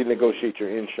 So we negotiate your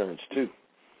insurance too.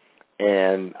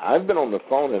 And I've been on the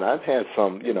phone and I've had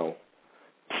some,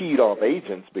 teed off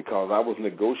agents because I was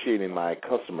negotiating my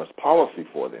customer's policy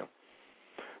for them.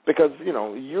 Because,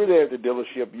 you're there at the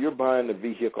dealership, you're buying the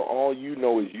vehicle, all you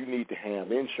know is you need to have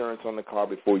insurance on the car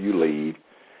before you leave.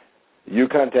 You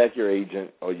contact your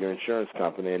agent or your insurance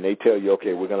company, and they tell you,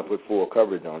 okay, we're going to put full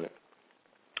coverage on it.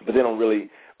 But they don't really,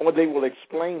 or they will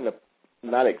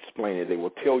not explain it, they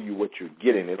will tell you what you're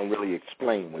getting. They don't really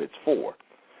explain what it's for.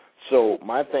 So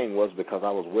my thing was, because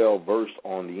I was well-versed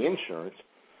on the insurance,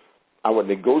 I would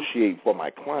negotiate for my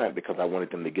client because I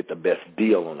wanted them to get the best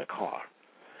deal on the car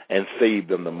and save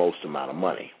them the most amount of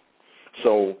money.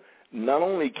 So not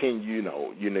only can you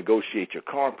negotiate your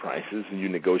car prices and you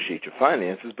negotiate your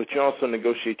finances, but you also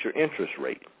negotiate your interest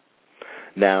rate.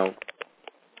 Now,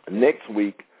 next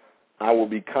week I will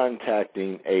be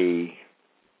contacting a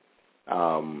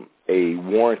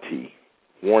warranty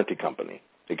company,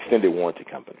 extended warranty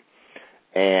company,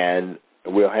 and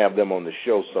we'll have them on the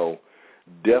show. So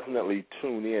definitely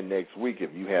tune in next week. If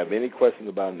you have any questions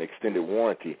about an extended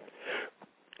warranty,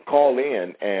 call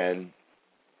in and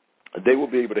they will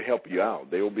be able to help you out.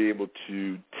 They will be able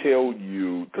to tell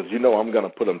you, because I'm going to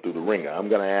put them through the ringer. I'm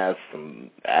going to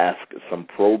ask some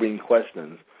probing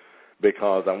questions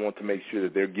because I want to make sure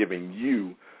that they're giving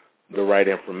you the right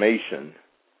information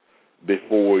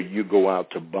before you go out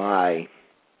to buy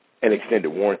an extended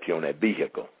warranty on that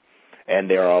vehicle. And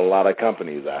there are a lot of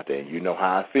companies out there. You know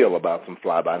how I feel about some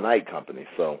fly-by-night companies.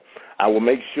 So I will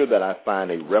make sure that I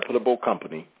find a reputable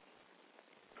company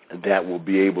that will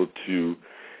be able to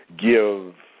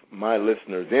give my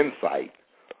listeners insight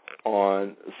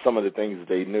on some of the things that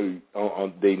they need.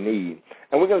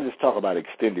 And we're going to just talk about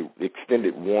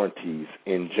extended warranties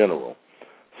in general.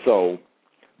 So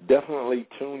definitely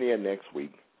tune in next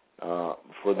week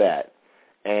for that.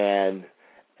 And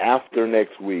after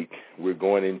next week, we're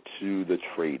going into the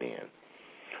trade-in.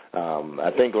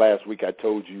 I think last week I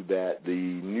told you that the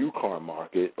new car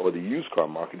market or the used car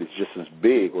market is just as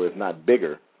big, or if not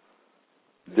bigger,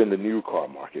 than the new car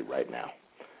market right now.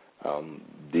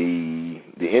 The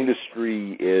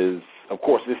industry is, of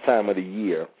course, this time of the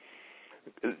year,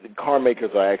 car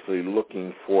makers are actually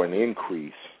looking for an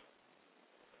increase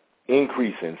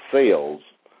in sales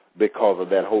because of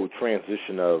that whole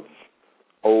transition of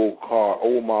old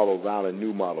models out and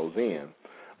new models in.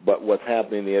 But what's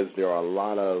happening is there are a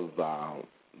lot of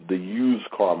the used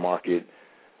car market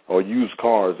or used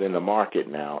cars in the market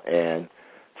now, and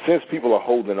since people are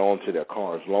holding on to their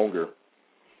cars longer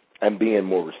and being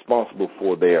more responsible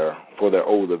for their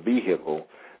older vehicle,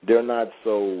 they're not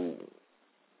so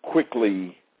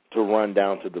quickly to run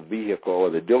down to the vehicle or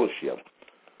the dealership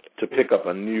to pick up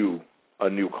a new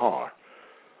car.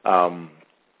 And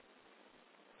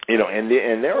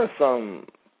there are some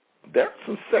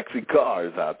sexy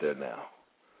cars out there now.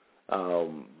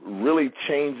 Really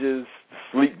changes,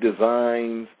 sleek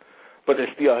designs, but they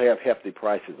still have hefty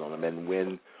prices on them. And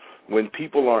when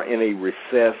people are in a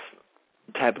recessed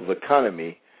type of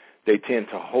economy, they tend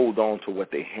to hold on to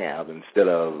what they have instead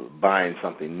of buying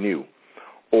something new.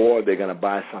 Or they're going to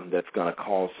buy something that's going to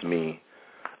cost me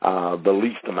the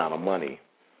least amount of money,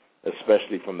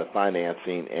 especially from the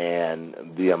financing and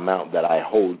the amount that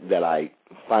I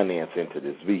finance into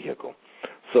this vehicle.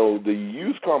 So the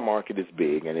used car market is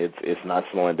big, and it's not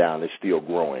slowing down. It's still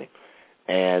growing.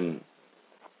 And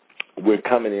we're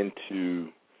coming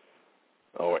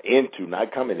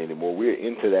not coming anymore, we're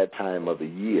into that time of the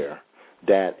year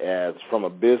that, as from a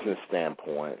business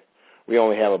standpoint, we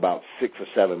only have about 6 or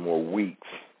 7 more weeks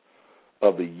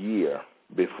of the year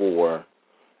before,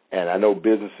 and I know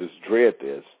businesses dread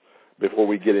this, before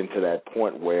we get into that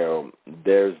point where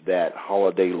there's that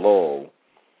holiday lull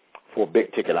for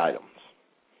big-ticket items,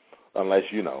 unless,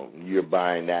 you're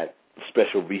buying that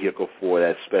special vehicle for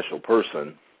that special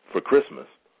person for Christmas.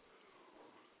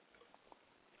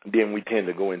 Then we tend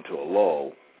to go into a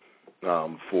lull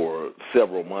for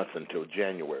several months until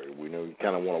January. We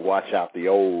kind of want to watch out the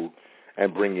old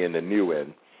and bring in the new.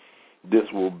 And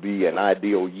this will be an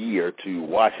ideal year to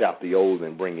wash out the old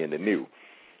and bring in the new.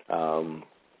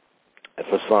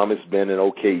 For some, it's been an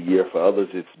okay year. For others,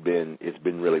 it's been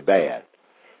really bad.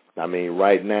 I mean,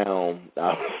 right now,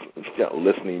 I was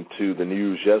listening to the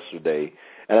news yesterday,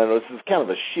 and I know this is kind of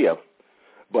a shift,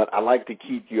 but I like to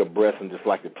keep you abreast and just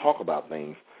like to talk about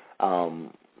things,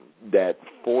 that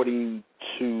 42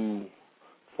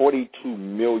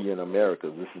 million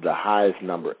Americans, this is the highest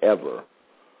number ever,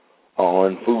 are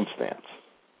on food stamps.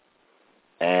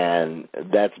 And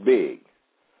that's big.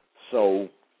 So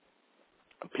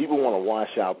people want to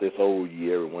wash out this old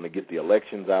year and want to get the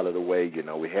elections out of the way. You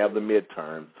know, we have the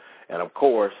midterm. And, of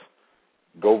course,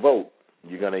 go vote.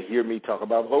 You're going to hear me talk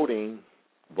about voting.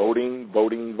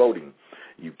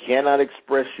 You cannot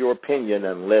express your opinion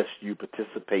unless you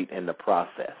participate in the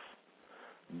process.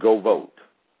 Go vote.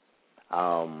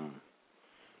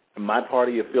 My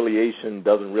party affiliation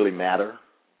doesn't really matter,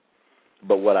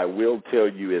 but what I will tell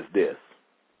you is this.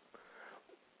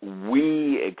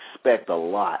 We expect a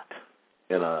lot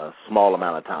in a small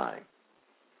amount of time.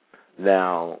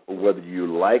 Now, whether you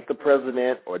like the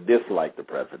president or dislike the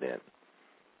president,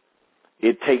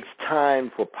 it takes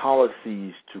time for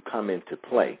policies to come into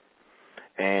play.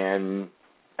 And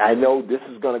I know this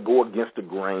is going to go against the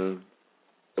grain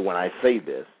when I say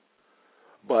this,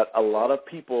 but a lot of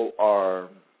people are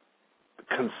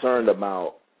concerned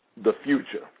about the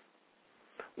future.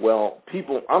 Well,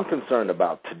 I'm concerned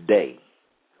about today,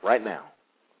 right now,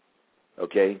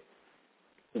 okay?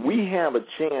 We have a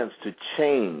chance to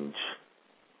change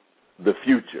the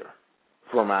future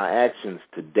from our actions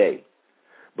today,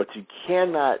 but you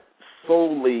cannot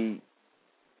solely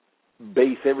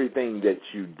base everything that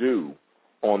you do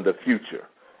on the future.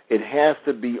 It has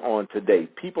to be on today.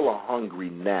 People are hungry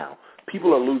now.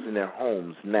 People are losing their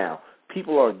homes now.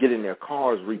 People are getting their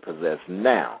cars repossessed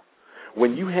now.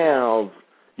 When you have,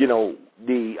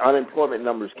 the unemployment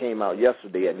numbers came out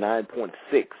yesterday at 9.6,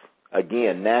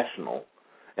 again, national.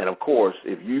 And, of course,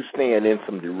 if you stand in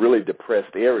some really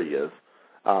depressed areas,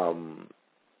 then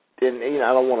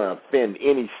I don't want to offend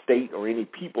any state or any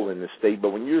people in the state,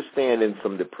 but when you stand in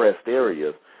some depressed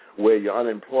areas where your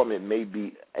unemployment may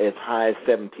be as high as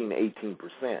 17,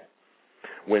 18%,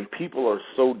 when people are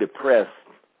so depressed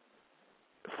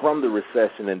from the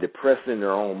recession and depressed in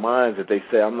their own minds that they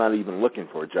say, I'm not even looking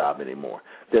for a job anymore.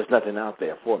 There's nothing out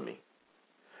there for me.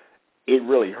 It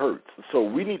really hurts. So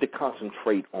we need to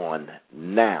concentrate on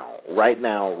now, right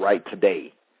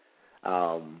today.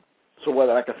 So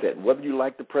like I said, whether you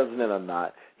like the president or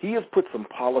not, he has put some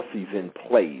policies in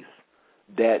place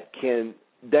that can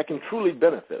truly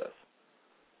benefit us.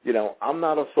 I'm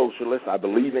not a socialist. I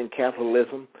believe in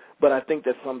capitalism, but I think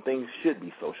that some things should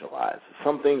be socialized.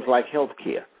 Some things like health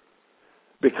care,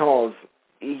 because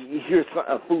here's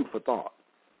a food for thought.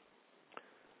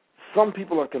 Some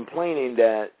people are complaining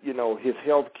that, his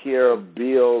health care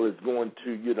bill is going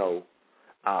to,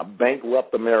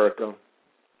 bankrupt America.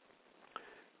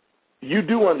 You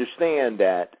do understand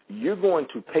that you're going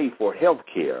to pay for health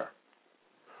care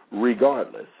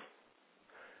regardless.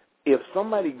 If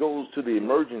somebody goes to the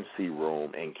emergency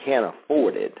room and can't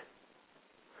afford it,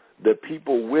 the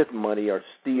people with money are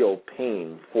still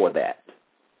paying for that.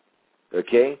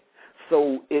 Okay?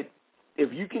 So if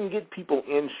you can get people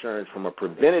insurance from a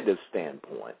preventative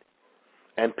standpoint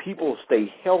and people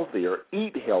stay healthier,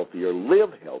 eat healthier,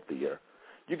 live healthier,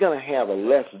 you're going to have a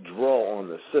less draw on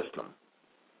the system.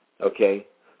 Okay?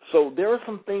 So there are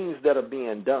some things that are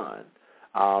being done.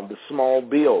 The Small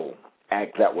Bill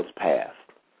Act that was passed.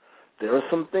 There are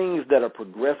some things that are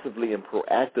progressively and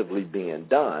proactively being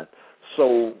done.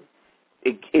 So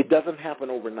it doesn't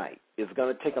happen overnight. It's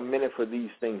going to take a minute for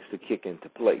these things to kick into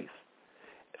place.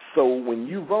 So when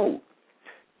you vote,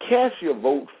 cast your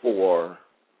vote for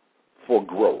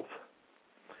growth.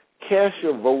 Cast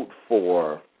your vote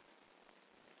for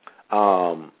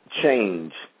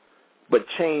change, but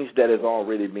change that is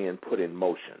already being put in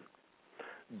motion.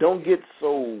 Don't get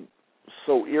so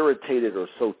irritated or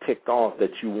so ticked off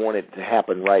that you want it to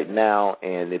happen right now,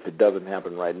 and if it doesn't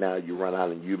happen right now, you run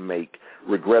out and you make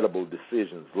regrettable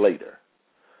decisions later.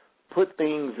 Put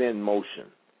things in motion.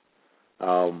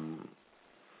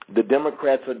 The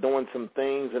Democrats are doing some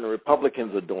things and the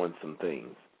Republicans are doing some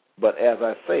things. But as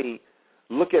I say,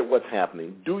 look at what's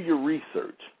happening. Do your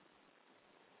research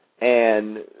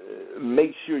and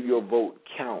make sure your vote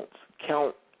counts.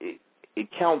 It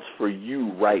counts for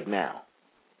you right now.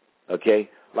 Okay?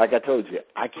 Like I told you,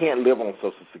 I can't live on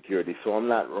Social Security, so I'm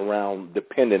not around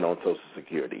dependent on Social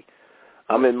Security.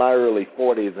 I'm in my early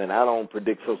 40s, and I don't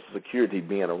predict Social Security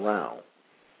being around.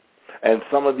 And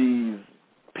some of these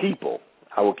people,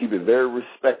 I will keep it very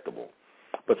respectable,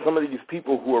 But some of these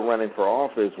people who are running for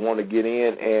office want to get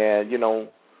in and,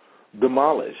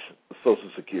 demolish Social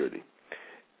Security.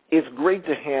 It's great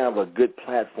to have a good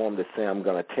platform to say, I'm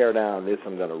going to tear down this,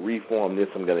 I'm going to reform this,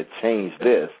 I'm going to change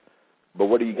this. But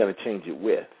what are you going to change it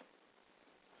with?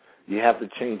 You have to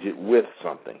change it with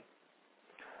something.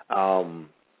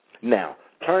 Now,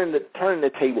 turn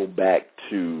the table back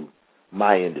to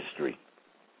my industry,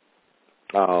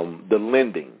 the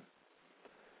lending.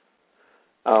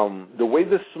 The way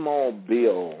the Small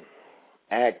Bill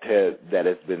Act that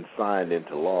has been signed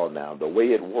into law now, the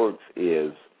way it works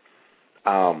is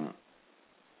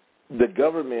the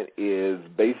government is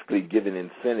basically giving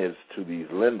incentives to these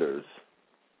lenders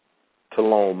to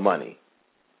loan money.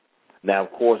 Now,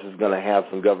 of course, it's going to have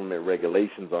some government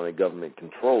regulations on it, government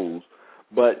controls.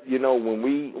 But, when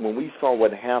we saw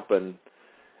what happened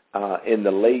in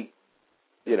the late,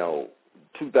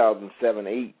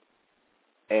 2007-8,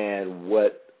 and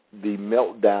what the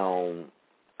meltdown,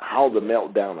 how the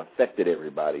meltdown affected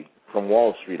everybody, from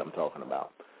Wall Street I'm talking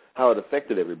about, how it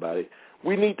affected everybody,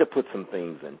 we need to put some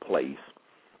things in place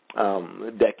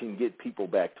that can get people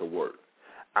back to work.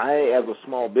 I, as a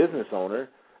small business owner,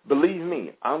 believe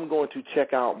me, I'm going to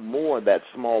check out more of that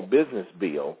small business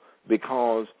bill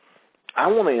because I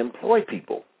want to employ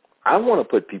people. I want to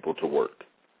put people to work.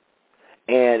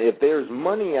 And if there's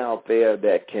money out there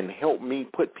that can help me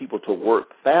put people to work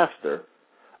faster,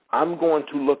 I'm going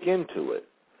to look into it.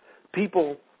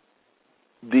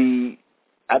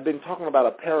 I've been talking about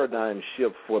a paradigm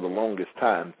shift for the longest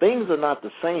time. Things are not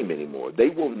the same anymore. They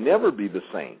will never be the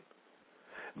same.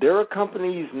 There are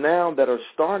companies now that are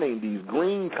starting, these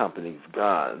green companies,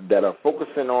 that are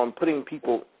focusing on putting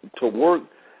people to work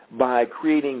by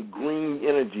creating green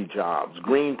energy jobs,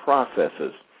 green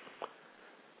processes.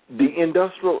 The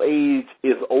industrial age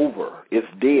is over. It's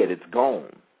dead. It's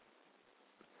gone.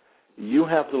 You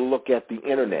have to look at the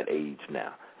Internet age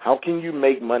now. How can you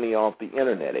make money off the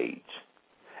Internet age?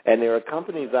 And there are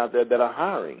companies out there that are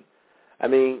hiring. I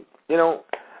mean,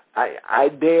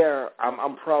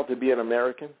 I'm proud to be an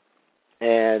American,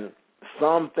 and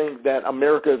some think that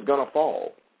America is going to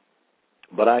fall.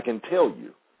 But I can tell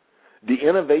you, the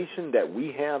innovation that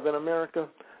we have in America,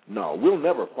 no, we'll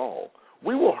never fall.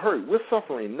 We will hurt. We're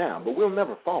suffering now, but we'll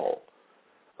never fall.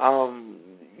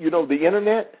 The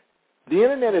Internet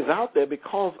is out there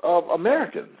because of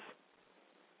Americans.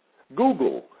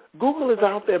 Google is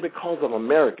out there because of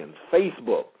Americans.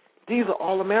 Facebook, these are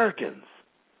all Americans.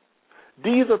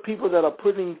 These are people that are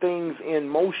putting things in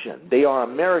motion. They are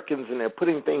Americans, and they're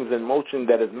putting things in motion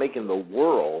that is making the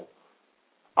world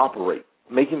operate,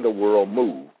 making the world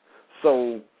move.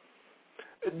 So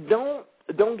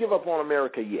don't give up on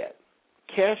America yet.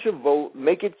 Cast your vote,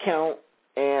 make it count,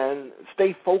 and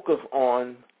stay focused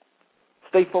on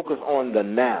the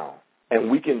now, and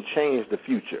we can change the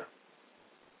future.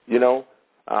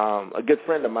 A good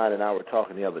friend of mine and I were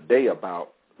talking the other day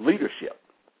about leadership.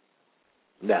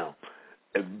 Now,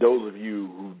 if those of you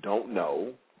who don't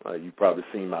know, you've probably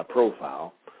seen my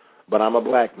profile, but I'm a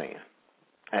black man,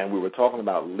 and we were talking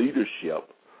about leadership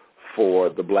for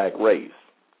the black race.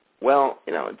 Well,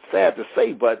 it's sad to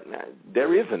say, but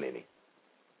there isn't any.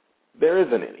 There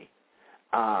isn't any.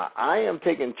 I am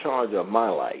taking charge of my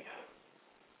life.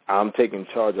 I'm taking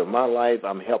charge of my life.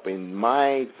 I'm helping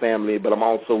my family, but I'm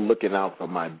also looking out for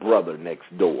my brother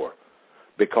next door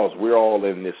because we're all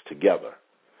in this together.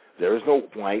 There is no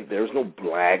white, there's no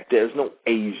black, there's no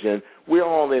Asian. We're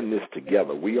all in this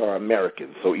together. We are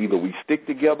Americans, so either we stick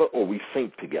together or we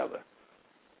sink together.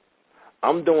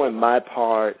 I'm doing my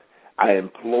part. I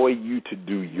employ you to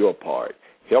do your part.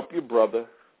 Help your brother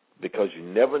because you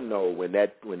never know when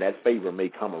that favor may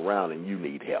come around and you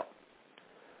need help.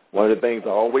 One of the things I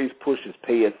always push is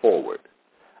pay it forward.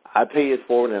 I pay it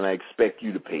forward, and I expect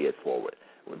you to pay it forward.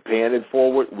 When paying it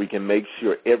forward, we can make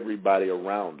sure everybody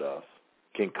around us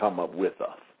can come up with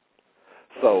us.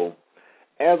 So,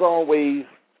 as always,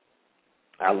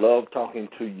 I love talking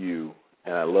to you,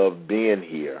 and I love being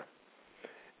here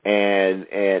and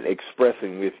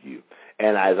expressing with you.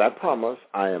 And as I promised,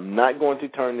 I am not going to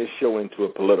turn this show into a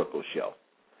political show.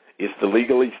 It's the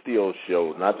Legally Steele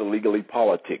show, not the Legally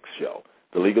Politics show.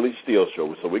 The Legally Steele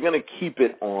show. So we're going to keep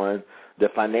it on the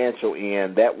financial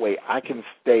end. That way I can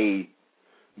stay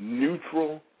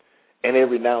neutral, and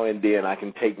every now and then I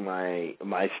can take my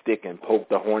stick and poke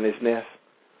the hornet's nest.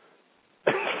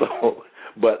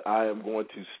 But I am going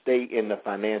to stay in the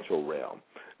financial realm.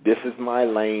 This is my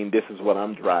lane. This is what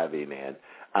I'm driving in.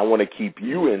 I want to keep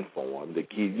you informed, to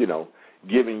keep,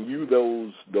 giving you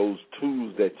those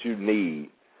tools that you need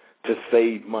to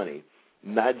save money.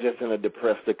 Not just in a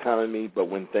depressed economy, but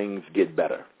when things get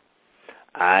better.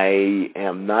 I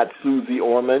am not Susie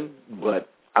Orman, but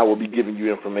I will be giving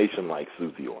you information like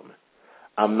Susie Orman.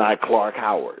 I'm not Clark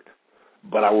Howard,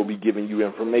 but I will be giving you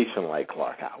information like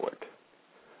Clark Howard.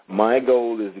 My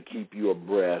goal is to keep you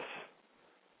abreast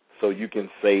so you can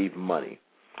save money.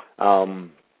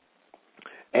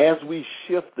 As we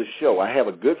shift the show, I have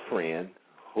a good friend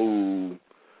who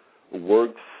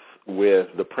works with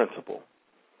the principal,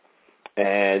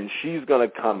 and she's going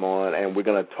to come on, and we're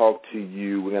going to talk to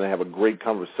you. We're going to have a great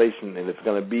conversation, and it's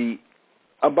going to be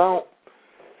about,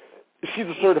 she's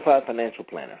a certified financial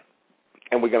planner,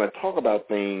 and we're going to talk about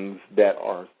things that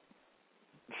are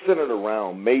centered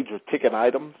around major ticket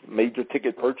items, major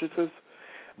ticket purchases,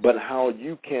 but how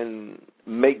you can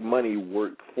make money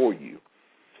work for you.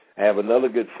 I have another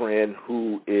good friend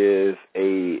who's a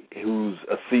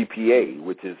CPA,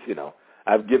 which is,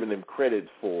 I've given him credit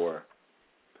for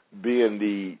being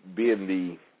the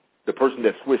person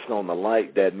that switched on the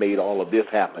light that made all of this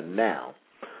happen now.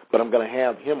 But I'm going to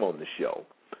have him on the show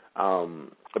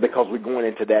because we're going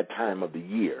into that time of the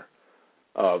year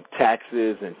of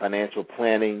taxes and financial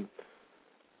planning.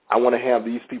 I want to have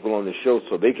these people on the show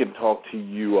so they can talk to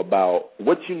you about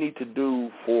what you need to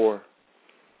do for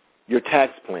your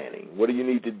tax planning. What do you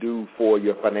need to do for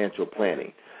your financial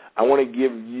planning? I want to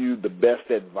give you the best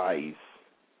advice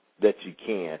that you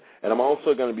can. And I'm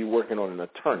also going to be working on an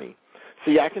attorney.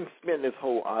 See, I can spin this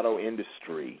whole auto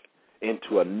industry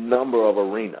into a number of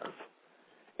arenas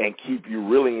and keep you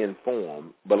really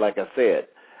informed. But like I said,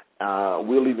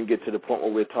 we'll even get to the point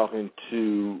where we're talking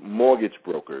to mortgage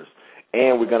brokers,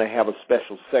 and we're going to have a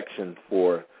special section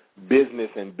for business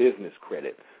and business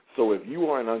credit. So if you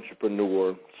are an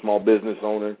entrepreneur, small business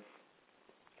owner,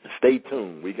 stay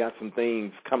tuned. We got some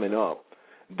things coming up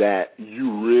that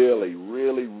you really,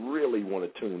 really, really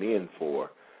want to tune in for,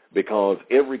 because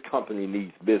every company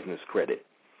needs business credit.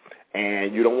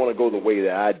 And you don't want to go the way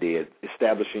that I did,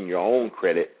 establishing your own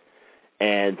credit,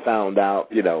 and found out,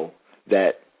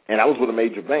 that, and I was with a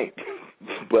major bank,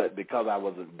 but because I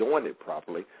wasn't doing it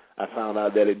properly, I found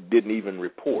out that it didn't even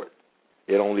report.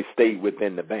 It only stayed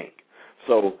within the bank.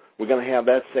 So we're going to have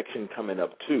that section coming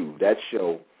up too, that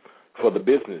show for the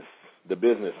business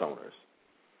owners.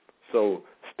 So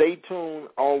stay tuned.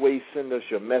 Always send us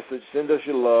your message. Send us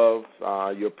your love,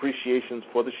 your appreciations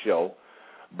for the show.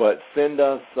 But send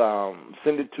it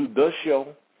to the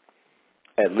show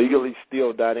at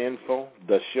legallystill.info,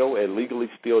 the show at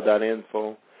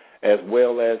legallystill.info, as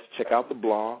well as check out the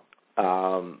blog,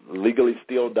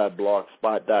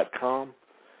 legallystill.blogspot.com,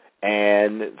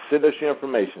 and send us your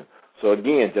information. So,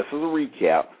 again, just as a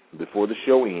recap, before the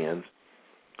show ends,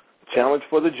 challenge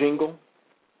for the jingle,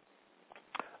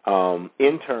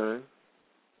 intern,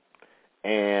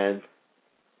 and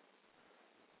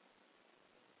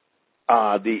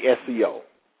the SEO,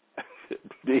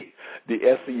 the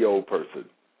SEO person,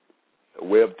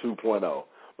 Web 2.0.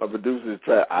 My producers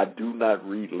try. I do not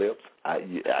read lips.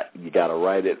 You got to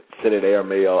write it, send it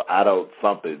airmail,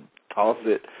 something, toss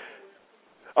it.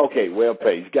 Okay, web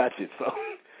page, got you. So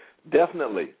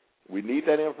definitely, we need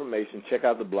that information. Check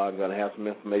out the blog. I'm going to have some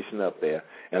information up there.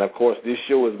 And, of course, this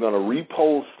show is going to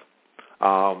repost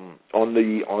on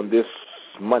this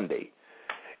Monday.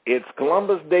 It's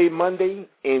Columbus Day Monday.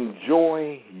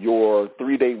 Enjoy your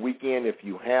 3-day weekend if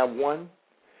you have one.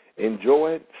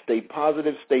 Enjoy it. Stay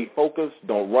positive. Stay focused.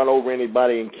 Don't run over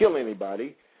anybody and kill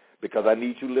anybody, because I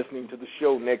need you listening to the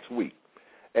show next week.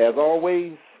 As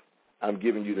always, I'm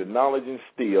giving you the knowledge and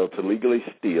steel to legally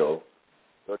steal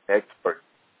the expert.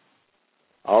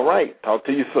 All right. Talk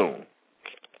to you soon.